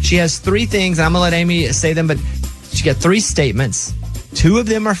 Yep. She has 3 things. I'm going to let Amy say them, but she got 3 statements. 2 of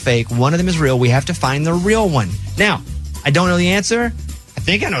them are fake. 1 of them is real. We have to find the real one. Now, I don't know the answer. I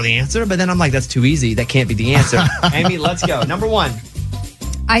think I know the answer, but then I'm like, that's too easy. That can't be the answer. Amy, let's go. Number 1.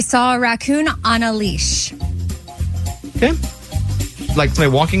 I saw a raccoon on a leash. Okay. Like somebody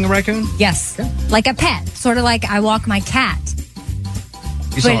walking a raccoon? Yes. Like a pet. Sort of like I walk my cat.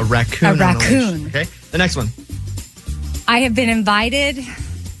 You saw a raccoon A on raccoon. a leash. Okay. The next one. I have been invited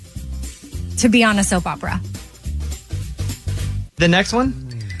to be on a soap opera. The next one?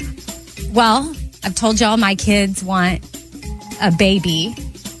 Well, I've told y'all my kids want a baby,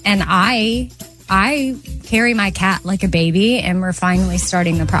 and I carry my cat like a baby, and we're finally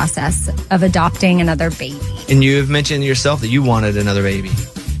starting the process of adopting another baby. And you have mentioned yourself that you wanted another baby.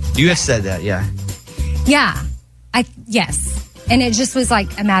 You have said that, yeah. Yeah. Yes. And it just was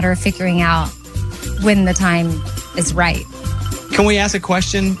like a matter of figuring out when the time is right. Can we ask a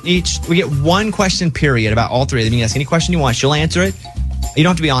question each? We get 1 question period about all 3 of them. You can ask any question you want. She'll answer it. You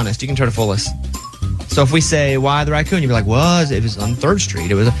don't have to be honest. You can try to fool us. So if we say, why the raccoon? You'd be like, well, it was on 3rd Street.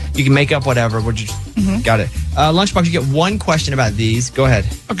 You can make up whatever. We're just, got it. Lunchbox, you get 1 question about these. Go ahead.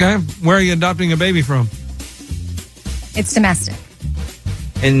 Okay. Where are you adopting a baby from? It's domestic.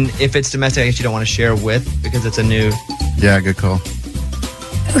 And if it's domestic, I guess you don't want to share with because it's a new... Yeah, good call.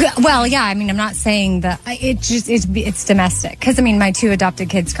 Well, yeah, I mean, I'm not saying that it's domestic because I mean, my 2 adopted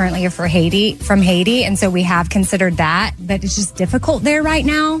kids currently are from Haiti, and so we have considered that, but it's just difficult there right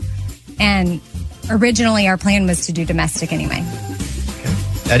now. And originally, our plan was to do domestic anyway. Okay.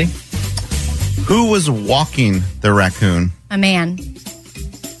 Eddie, who was walking the raccoon? A man.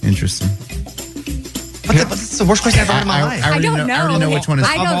 Interesting. That's the worst question I've ever heard in my life. I already know which one is.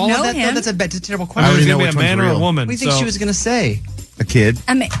 I don't Of all know of that, him. That's a terrible I question. already know Be which a man one's or a real. woman. What do you think she was going to say? A kid.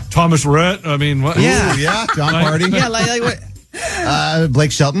 Thomas Rhett. I mean, what? Yeah. Ooh, yeah. John Party. Yeah, like what?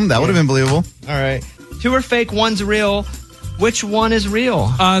 Blake Shelton. That would have been believable. All right. 2 are fake, 1's real. Which one is real?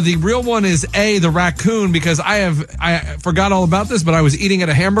 The real one is the raccoon, because I forgot all about this, but I was eating at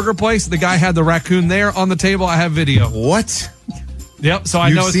a hamburger place. The guy had the raccoon there on the table. I have video. What? Yep. So I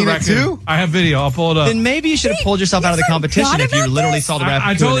know it's the seen it raccoon. too? I have video. I'll pull it up. Then maybe you should have pulled yourself out of the competition if you literally saw the raccoon.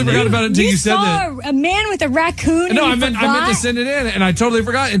 I totally forgot about it until you said that. A man with a raccoon. No, and I meant to send it in, and I totally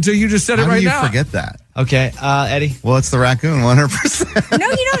forgot until you just said it How right do you now. forget that? Okay, Eddie. Well, it's the raccoon, 100%. No,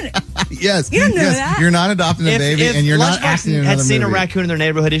 you don't. Yes. You don't know yes. that. You're not adopting a baby, and you're not Lunchbox acting in had another seen movie. a raccoon in their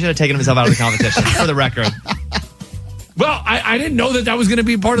neighborhood, he should have taken himself out of the competition, for the record. Well, I didn't know that was going to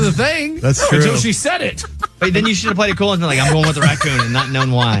be part of the thing. That's true. Until she said it. But then you should have played it cool and been like, I'm going with the raccoon, and not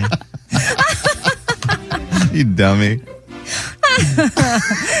known why. You dummy.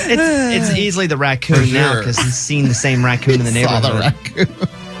 It's easily the raccoon For now sure. because he's seen the same raccoon in the Saw the neighborhood. raccoon.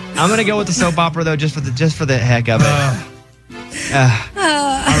 I'm gonna go with the soap opera though, just for the heck of it.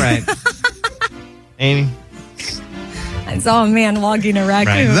 All right, Amy. I saw a man walking a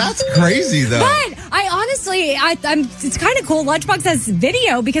raccoon. Right. That's crazy, though. But I honestly, it's kind of cool. Lunchbox has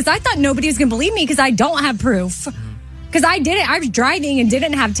video because I thought nobody was going to believe me because I don't have proof. Because I didn't. I was driving and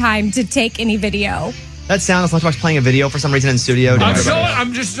didn't have time to take any video. That sounds like Lunchbox playing a video for some reason in the studio.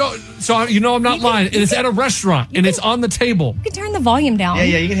 I'm just so you know I'm not lying. And it's at a restaurant and it's on the table. You can turn the volume down. Yeah,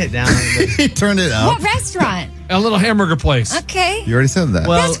 you can hit down. He turned it up. What restaurant? A little hamburger place. Okay. You already said that.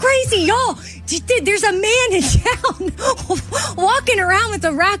 That's crazy, y'all. There's a man in town walking around with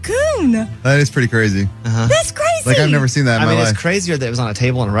a raccoon. That is pretty crazy. That's crazy. Like, I've never seen that in my life. It's crazier that it was on a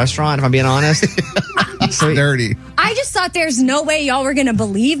table in a restaurant, if I'm being honest. So dirty. I just thought there's no way y'all were going to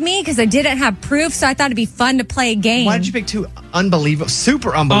believe me because I didn't have proof, so I thought it'd be fun to play a game. Why did you pick two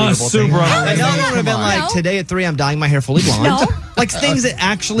super unbelievable things? I know it would have been like, today at 3, I'm dyeing my hair fully blonde. No. Like things that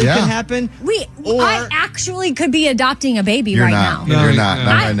actually could happen. I actually could be adopting a baby You're right not. now. No, you're not.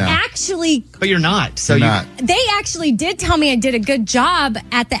 Not right now. Actually, but you're not. So you're not. They actually did tell me I did a good job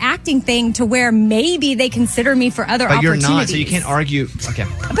at the acting thing to where maybe they consider me for other But opportunities. you're not, so you can't argue. Okay.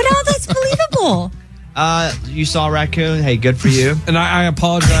 But all that's believable. You saw a raccoon. Hey, good for you. And I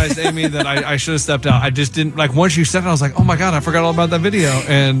apologize, Amy, that I should have stepped out. I just didn't, like, once you said it, I was like, oh my God, I forgot all about that video.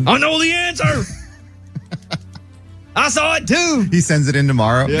 And I know the answer. I saw it too. He sends it in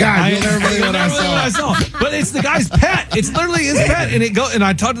tomorrow. Yeah. God, you'll never believe what I saw. But it's the guy's pet. It's literally his pet. And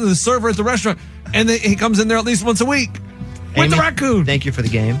I talked to the server at the restaurant, and he comes in there at least once a week with Amy, the raccoon. Thank you for the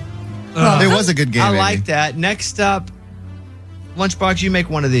game. It was a good game, I Amy. like that. Next up, Lunchbox, you make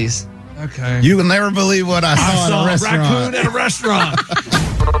one of these. Okay. You will never believe what I saw at a restaurant. Raccoon at a restaurant.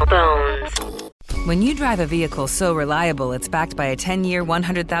 When you drive a vehicle so reliable it's backed by a 10-year,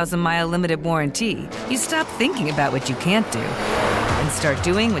 100,000-mile limited warranty, you stop thinking about what you can't do and start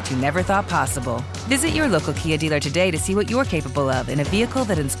doing what you never thought possible. Visit your local Kia dealer today to see what you're capable of in a vehicle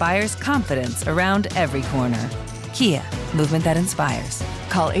that inspires confidence around every corner. Kia, movement that inspires.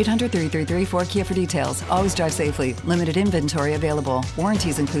 Call 800-333-4KIA for details. Always drive safely. Limited inventory available.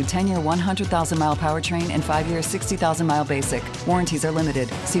 Warranties include 10-year 100,000-mile powertrain and 5-year 60,000-mile basic. Warranties are limited.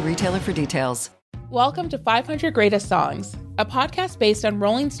 See retailer for details. Welcome to 500 Greatest Songs, a podcast based on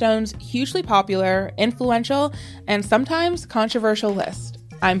Rolling Stone's hugely popular, influential, and sometimes controversial list.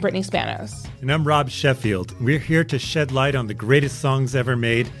 I'm Brittany Spanos. And I'm Rob Sheffield. We're here to shed light on the greatest songs ever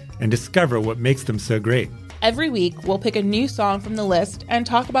made and discover what makes them so great. Every week, we'll pick a new song from the list and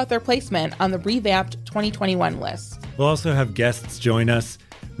talk about their placement on the revamped 2021 list. We'll also have guests join us,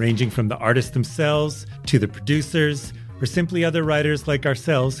 ranging from the artists themselves to the producers, or simply other writers like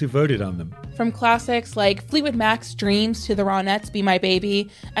ourselves who voted on them. From classics like Fleetwood Mac's Dreams to the Ronettes' Be My Baby,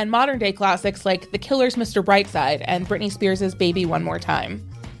 and modern-day classics like The Killer's Mr. Brightside and Britney Spears' Baby One More Time.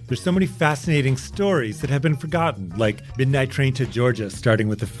 There's so many fascinating stories that have been forgotten, like Midnight Train to Georgia starting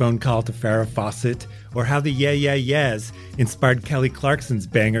with a phone call to Farrah Fawcett, or how the Yeah Yeah Yeahs inspired Kelly Clarkson's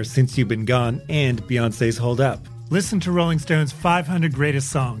banger Since You've Been Gone and Beyoncé's Hold Up. Listen to Rolling Stone's 500 Greatest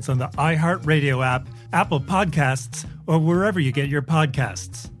Songs on the iHeartRadio app, Apple Podcasts, or wherever you get your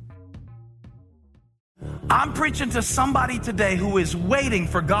podcasts. I'm preaching to somebody today who is waiting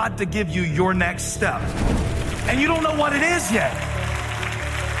for God to give you your next step. And you don't know what it is yet.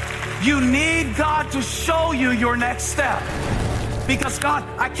 You need God to show you your next step. Because God,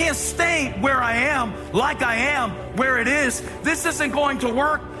 I can't stay where I am, like I am, where it is. This isn't going to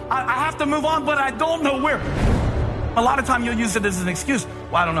work. I have to move on, but I don't know where. A lot of time you'll use it as an excuse.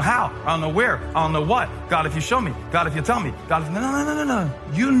 Well, I don't know how. I don't know where. I don't know what. God, if you show me. God, if you tell me. God, if... No.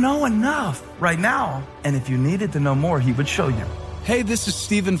 You know enough right now. And if you needed to know more, he would show you. Hey, this is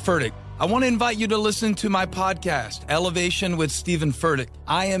Stephen Furtick. I want to invite you to listen to my podcast, Elevation with Stephen Furtick.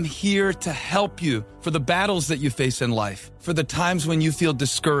 I am here to help you for the battles that you face in life, for the times when you feel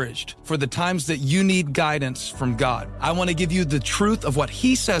discouraged, for the times that you need guidance from God. I want to give you the truth of what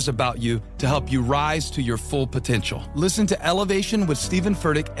he says about you to help you rise to your full potential. Listen to Elevation with Stephen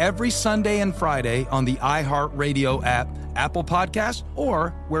Furtick every Sunday and Friday on the iHeartRadio app, Apple Podcasts,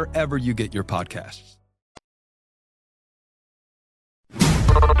 or wherever you get your podcasts.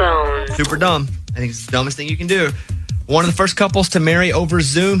 Super dumb. I think it's the dumbest thing you can do. One of the first couples to marry over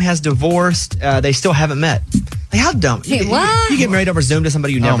Zoom has divorced. They still haven't met. Like, how dumb? Hey, what? You get married over Zoom to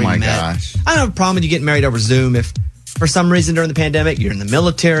somebody you never even met. Gosh. I don't have a problem with you getting married over Zoom if for some reason during the pandemic you're in the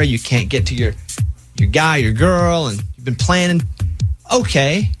military, you can't get to your guy, your girl, and you've been planning.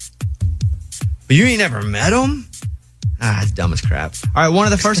 Okay. But you ain't never met them? It's dumb as crap. All right, one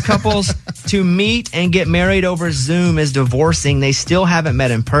of the first couples to meet and get married over Zoom is divorcing. They still haven't met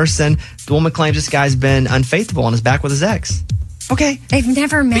in person. The woman claims this guy's been unfaithful and is back with his ex. Okay. They've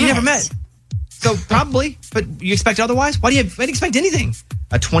never met. But you never met. So probably, but you expect otherwise? Why do you expect anything?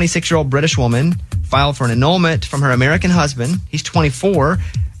 A 26-year-old British woman filed for an annulment from her American husband. He's 24.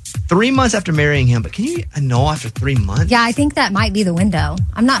 3 months after marrying him, but can you annul after 3 months? Yeah, I think that might be the window.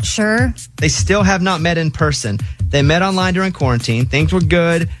 I'm not sure. They still have not met in person. They met online during quarantine. Things were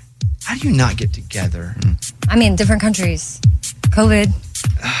good. How do you not get together? I mean, different countries. COVID,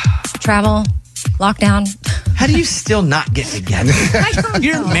 travel, lockdown. How do you still not get together? I don't know.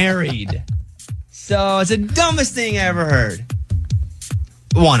 You're married. So it's the dumbest thing I ever heard.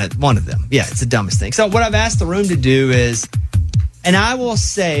 One of them. Yeah, it's the dumbest thing. So what I've asked the room to do is, and I will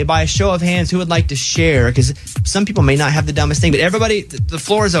say by a show of hands who would like to share, because some people may not have the dumbest thing, but everybody, the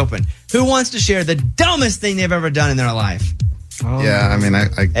floor is open. Who wants to share the dumbest thing they've ever done in their life? Yeah, I mean, I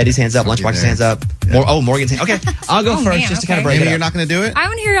Eddie's hands up, Lunchbox's hands up. Yeah. Morgan's hand. Okay, I'll go first just to kind of break it up. You're not going to do it? I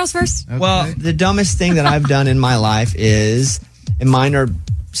want to hear yours first. Okay. Well, the dumbest thing that I've done in my life is, and mine are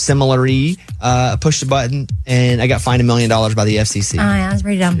similar-y, pushed a button, and I got fined $1 million by the FCC. Oh, yeah, that's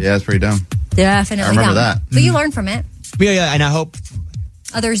pretty dumb. Yeah, it's pretty dumb. Definitely I remember dumb. that. But you learned from it. Yeah, and I hope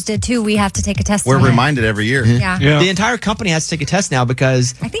Others did too. We have to take a test. We're on reminded every year. Yeah. The entire company has to take a test now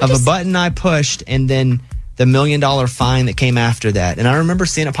because I think of just- a button I pushed and then the $1 million fine that came after that. And I remember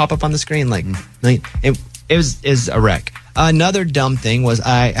seeing it pop up on the screen like it was a wreck. Another dumb thing was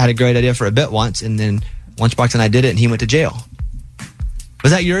I had a great idea for a bit once and then Lunchbox and I did it and he went to jail.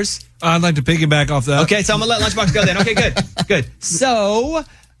 Was that yours? I'd like to piggyback off that. Okay, so I'm going to let Lunchbox go then. Okay, good. So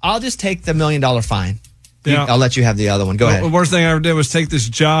I'll just take the $1 million fine. Yeah. I'll let you have the other one. Go ahead. The worst thing I ever did was take this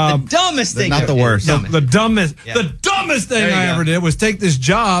job. The dumbest thing. Not the worst. The dumbest thing I ever did was take this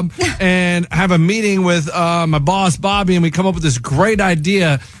job and have a meeting with my boss, Bobby, and we come up with this great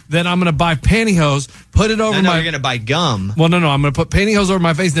idea that I'm going to buy pantyhose, put it over my... you're going to buy gum. Well, no. I'm going to put pantyhose over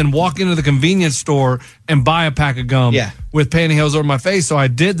my face, then walk into the convenience store and buy a pack of gum with pantyhose over my face. So I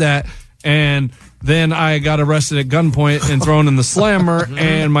did that, and then I got arrested at gunpoint and thrown in the slammer,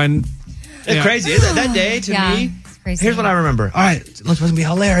 and my... It's crazy. That day, to me, here's what I remember. All right, it's supposed to be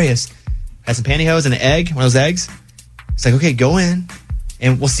hilarious. Had some pantyhose and an egg, one of those eggs. It's like, okay, go in,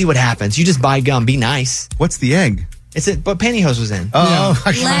 and we'll see what happens. You just buy gum. Be nice. What's the egg? But pantyhose was in. Oh,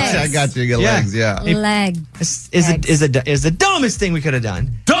 I got you. You got legs, yeah. Leg. Is the dumbest thing we could have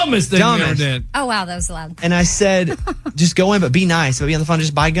done. Dumbest thing we ever did. Oh, wow, that was loud. And I said, just go in, but be nice. But be on the phone,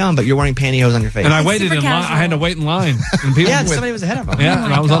 just buy gum, but you're wearing pantyhose on your face. And I waited in line. I had to wait in line. And people somebody was ahead of them. Yeah,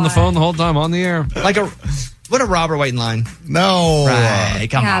 and I was on the phone the whole time on the air. Would a robber wait in line? No. Right,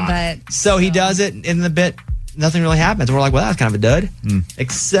 come on. But so he does it, and in the bit, nothing really happens. We're like, well, that's kind of a dud.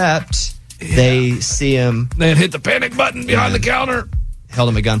 Except they see him. They had hit the panic button behind the counter. Held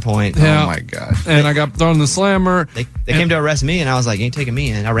him at gunpoint. Yeah. Oh, my gosh. And I got thrown in the slammer. They came to arrest me, and I was like, you ain't taking me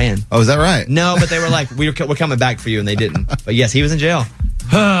in. I ran. Oh, is that right? No, but they were like, we're coming back for you, and they didn't. But yes, he was in jail.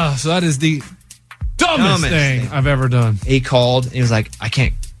 So that is the dumbest thing I've ever done. He called, and he was like, I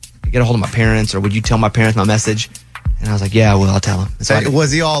can't get a hold of my parents, or would you tell my parents my message? And I was like, yeah, well, I'll tell them. So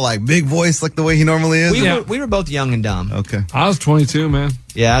was he all like big voice like the way he normally is? We were both young and dumb. Okay. I was 22, man.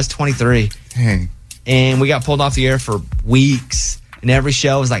 Yeah, I was 23. Hey. And we got pulled off the air for weeks. And every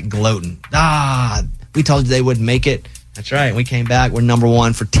show was like gloating. We told you they wouldn't make it. That's right. We came back. We're number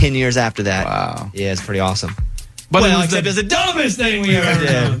one for 10 years after that. Wow. Yeah, it's pretty awesome. But except it's the dumbest thing we ever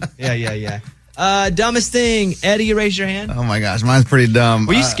did. Yeah. Dumbest thing. Eddie, you raised your hand? Oh, my gosh. Mine's pretty dumb.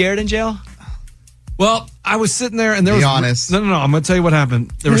 Were you scared in jail? Well, I was sitting there and there Be was honest. No. I'm going to tell you what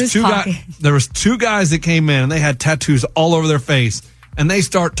happened. There was two guys that came in and they had tattoos all over their face. And they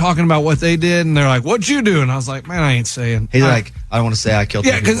start talking about what they did, and they're like, "What'd you do?" And I was like, "Man, I ain't saying." He's like, "I don't want to say I killed."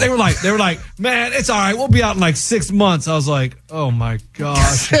 Yeah, because they were like, "Man, it's all right. We'll be out in like 6 months." I was like, "Oh my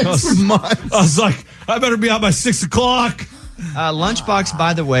gosh!" 6 months. I was like, "I better be out by 6 o'clock." Lunchbox,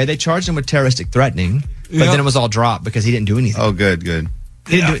 by the way, they charged him with terroristic threatening, but then it was all dropped because he didn't do anything. Oh, good.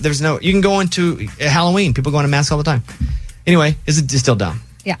 He didn't do it. There's no. You can go into Halloween. People go into masks all the time. Anyway, it's still dumb.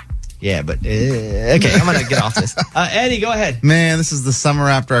 Yeah. Yeah, but okay, I'm gonna get off this. Eddie, go ahead. Man, this is the summer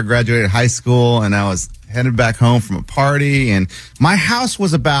after I graduated high school, and I was headed back home from a party, and my house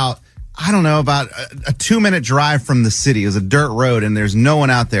was about a 2-minute drive from the city. It was a dirt road, and there's no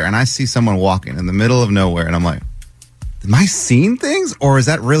one out there, and I see someone walking in the middle of nowhere, and I'm like, am I seeing things, or is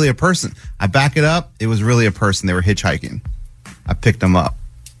that really a person? I back it up. It was really a person. They were hitchhiking. I picked them up.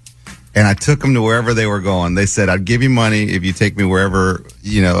 And I took them to wherever they were going. They said, I'd give you money if you take me wherever,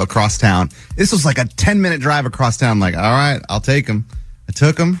 across town. This was like a 10-minute drive across town. I'm like, all right, I'll take them. I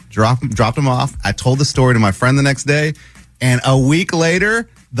took them, dropped them off. I told the story to my friend the next day. And a week later,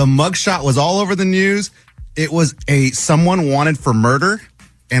 the mugshot was all over the news. It was someone wanted for murder.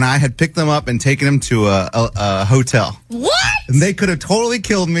 And I had picked them up and taken them to a hotel. What? And they could have totally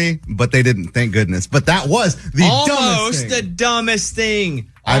killed me, but they didn't, thank goodness. But that was the dumbest thing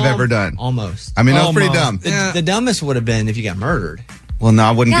I've ever done. Almost. I mean, that was pretty dumb. The dumbest would have been if you got murdered. Well, no,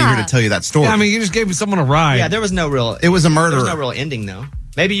 I wouldn't be here to tell you that story. Yeah, I mean, you just gave someone a ride. Yeah, there was no real... It was a murder. There was no real ending, though.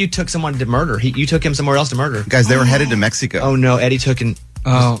 Maybe you took someone to murder. You took him somewhere else to murder. Guys, they were headed to Mexico. Oh, no, Eddie took him...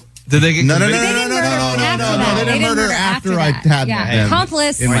 Oh, did they get... No. They didn't murder after I had them.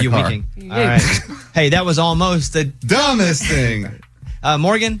 Accomplice. In Are my you car. winking? All right. Hey, that was almost the dumbest thing.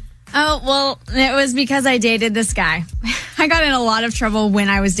 Morgan? Oh, well, it was because I dated this guy. I got in a lot of trouble when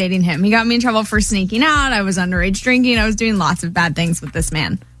I was dating him. He got me in trouble for sneaking out. I was underage drinking. I was doing lots of bad things with this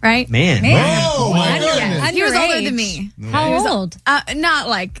man, right? Man. Oh, my goodness. He was older than me. How old? Not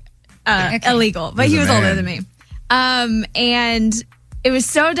like illegal, but he was older than me. And it was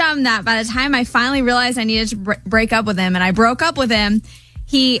so dumb that by the time I finally realized I needed to break up with him, and I broke up with him,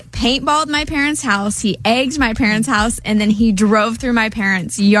 he paintballed my parents' house, he egged my parents' house, and then he drove through my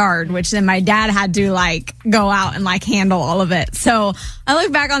parents' yard, which then my dad had to go out and handle all of it. So I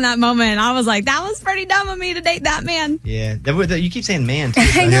look back on that moment and I was like, that was pretty dumb of me to date that man. Yeah. You keep saying man, too.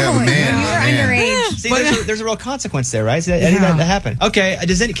 I know. Yeah, man. You were underage. See, there's a real consequence there, right? See, Eddie, that happened. Okay.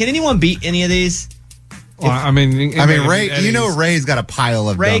 Can anyone beat any of these? Well, I mean, Ray, Ray's got a pile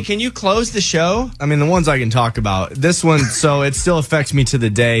of Ray, dumb. can you close the show? I mean, the ones I can talk about. This one, so it still affects me to the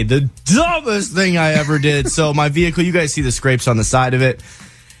day. The dumbest thing I ever did. So my vehicle, you guys see the scrapes on the side of it.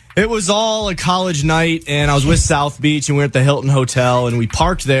 It was all a college night, and I was with South Beach, and we were at the Hilton Hotel, and we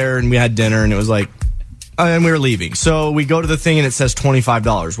parked there, and we had dinner, and it was and we were leaving. So we go to the thing, and it says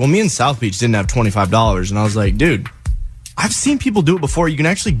 $25. Well, me and South Beach didn't have $25, and I was like, dude, I've seen people do it before. You can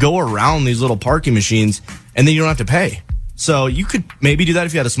actually go around these little parking machines, and then you don't have to pay. So you could maybe do that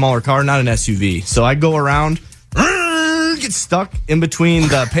if you had a smaller car, not an SUV. So I go around, get stuck in between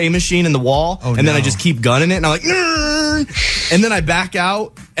the pay machine and the wall, then I just keep gunning it, and I'm like, and then I back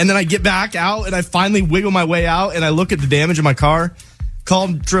out, and then I get back out, and I finally wiggle my way out, and I look at the damage in my car.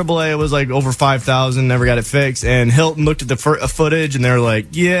 Called AAA, it was over $5,000, never got it fixed. And Hilton looked at the footage, and they're like,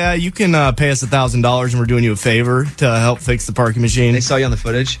 yeah, you can pay us $1,000, and we're doing you a favor to help fix the parking machine. They saw you on the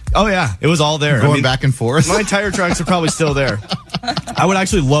footage? Oh, yeah. It was all there. Going back and forth. My tire tracks are probably still there. I would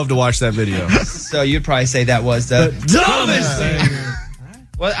actually love to watch that video. So you'd probably say that was the dumbest thing.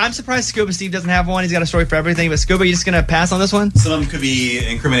 Well, I'm surprised Scuba Steve doesn't have one. He's got a story for everything. But Scuba, you just going to pass on this one? Some of them could be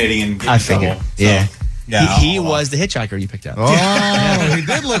incriminating and get in trouble. Yeah. So. Yeah, he was the hitchhiker you picked up. Oh, he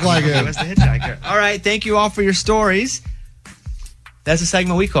did look like it. He was the hitchhiker. All right, thank you all for your stories. That's a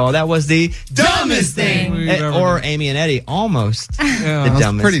segment we call. That was the dumbest thing. Or Amy and Eddie, almost the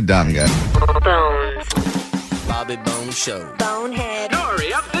dumbest. Pretty dumb, guy. Bones. Bobby Bones Show. Bonehead.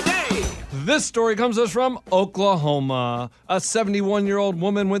 Story of the day. This story comes to us from Oklahoma. A 71-year-old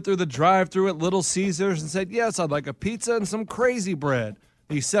woman went through the drive-thru at Little Caesars and said, yes, I'd like a pizza and some crazy bread.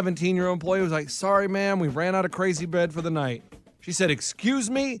 The 17-year-old employee was like, sorry, ma'am, we ran out of crazy bread for the night. She said, excuse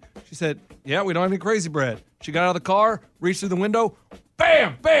me? She said, yeah, we don't have any crazy bread. She got out of the car, reached through the window,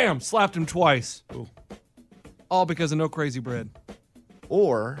 bam, bam, slapped him twice. Ooh. All because of no crazy bread.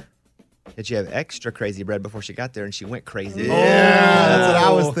 Or did she have extra crazy bread before she got there and she went crazy? Yeah, that's what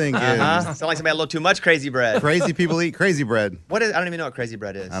I was thinking. Sound like somebody had a little too much crazy bread. Crazy people eat crazy bread. I don't even know what crazy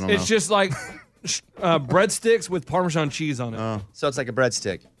bread is. I don't know. It's just like breadsticks with Parmesan cheese on it. Oh. So it's like a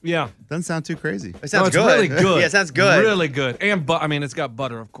breadstick. Yeah. Doesn't sound too crazy. It sounds it's good. really good. Yeah, it sounds good. Really good. And it's got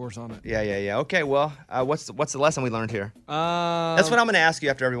butter, of course, on it. Yeah. Okay, well, what's the lesson we learned here? That's what I'm going to ask you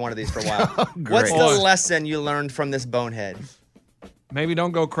after every one of these for a while. What's the lesson you learned from this bonehead? Maybe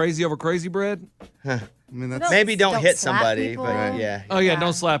don't go crazy over crazy bread. I mean, that's Maybe don't hit slap somebody, people. but yeah. Oh, yeah,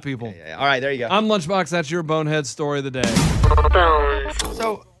 don't slap people. Yeah. All right, there you go. I'm Lunchbox. That's your bonehead story of the day.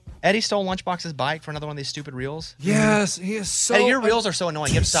 So, Eddie stole Lunchbox's bike for another one of these stupid reels? Yes, he is so... Eddie, your reels are so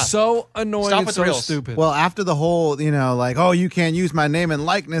annoying. Give stop. So annoying Stop and with so the reels. stupid. Well, after the whole, like, oh, you can't use my name and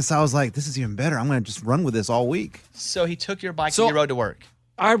likeness, I was like, this is even better. I'm going to just run with this all week. So he took your bike and you rode to work.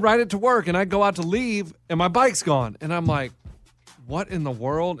 I ride it to work, and I go out to leave, and my bike's gone. And I'm like, what in the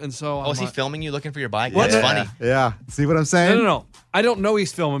world? And so was he filming you looking for your bike? What? That's funny. Yeah. See what I'm saying? No. I don't know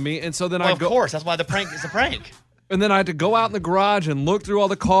he's filming me. And so then I go. Of course. That's why the prank is a prank. And then I had to go out in the garage and look through all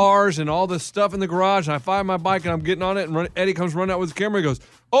the cars and all the stuff in the garage. And I find my bike and I'm getting on it. And Eddie comes running out with his camera. He goes,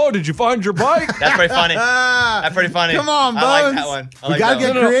 "Oh, did you find your bike?" That's pretty funny. That's pretty funny. Come on, Bones. I like that one. You got to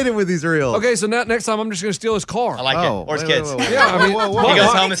get creative with these reels. Okay, so next time I'm just going to steal his car. I like it. Or his kids. Yeah, I mean, he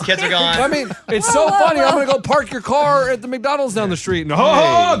goes home, his kids are gone. I mean, it's so funny. I'm going to go park your car at the McDonald's down the street. And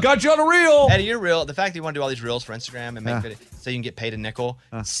got you on a reel. Eddie, you're real. The fact that you want to do all these reels for Instagram and make videos so you can get paid a nickel,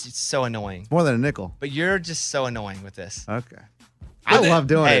 it's so annoying. More than a nickel. But you're just so annoying with this. Okay. I love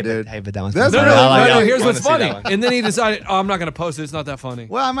doing it, dude. But that one's That's funny. No, here's what's funny. And then he decided, I'm not going to post it. It's not that funny.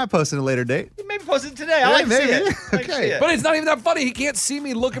 Well, I might post it at a later date. Maybe post it today. I like to see it. Okay. But it's not even that funny. He can't see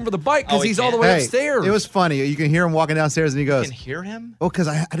me looking for the bike because he's all the way upstairs. It was funny. You can hear him walking downstairs and he goes, You can hear him? Oh, because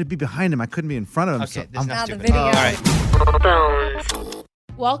I had to be behind him. I couldn't be in front of him. Okay, so this is not the stupid. video. All right.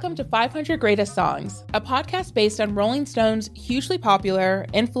 Welcome to 500 Greatest Songs, a podcast based on Rolling Stone's hugely popular,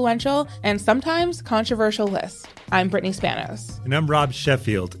 influential, and sometimes controversial list. I'm Brittany Spanos. And I'm Rob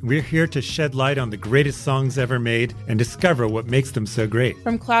Sheffield. We're here to shed light on the greatest songs ever made and discover what makes them so great.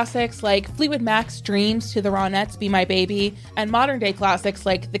 From classics like Fleetwood Mac's Dreams to the Ronettes' Be My Baby, and modern-day classics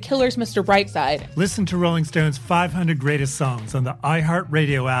like The Killer's Mr. Brightside. Listen to Rolling Stone's 500 Greatest Songs on the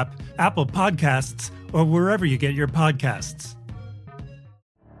iHeartRadio app, Apple Podcasts, or wherever you get your podcasts.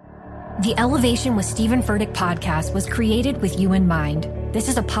 The Elevation with Stephen Furtick podcast was created with you in mind. This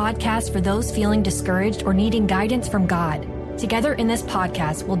is a podcast for those feeling discouraged or needing guidance from God. Together in this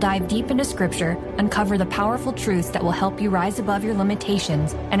podcast, we'll dive deep into Scripture, uncover the powerful truths that will help you rise above your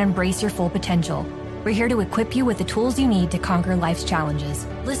limitations and embrace your full potential. We're here to equip you with the tools you need to conquer life's challenges.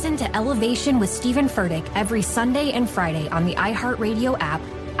 Listen to Elevation with Stephen Furtick every Sunday and Friday on the iHeartRadio app,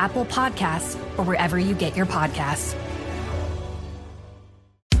 Apple Podcasts, or wherever you get your podcasts.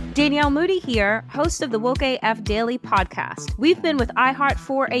 Danielle Moody here, host of the Woke AF Daily podcast. We've been with iHeart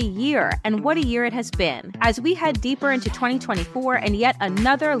for a year, and what a year it has been. As we head deeper into 2024 and yet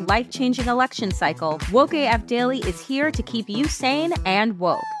another life-changing election cycle, Woke AF Daily is here to keep you sane and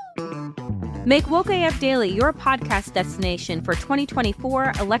woke. Make Woke AF Daily your podcast destination for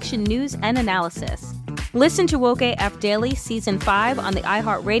 2024 election news and analysis. Listen to Woke AF Daily Season 5 on the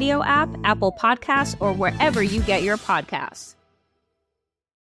iHeartRadio app, Apple Podcasts, or wherever you get your podcasts.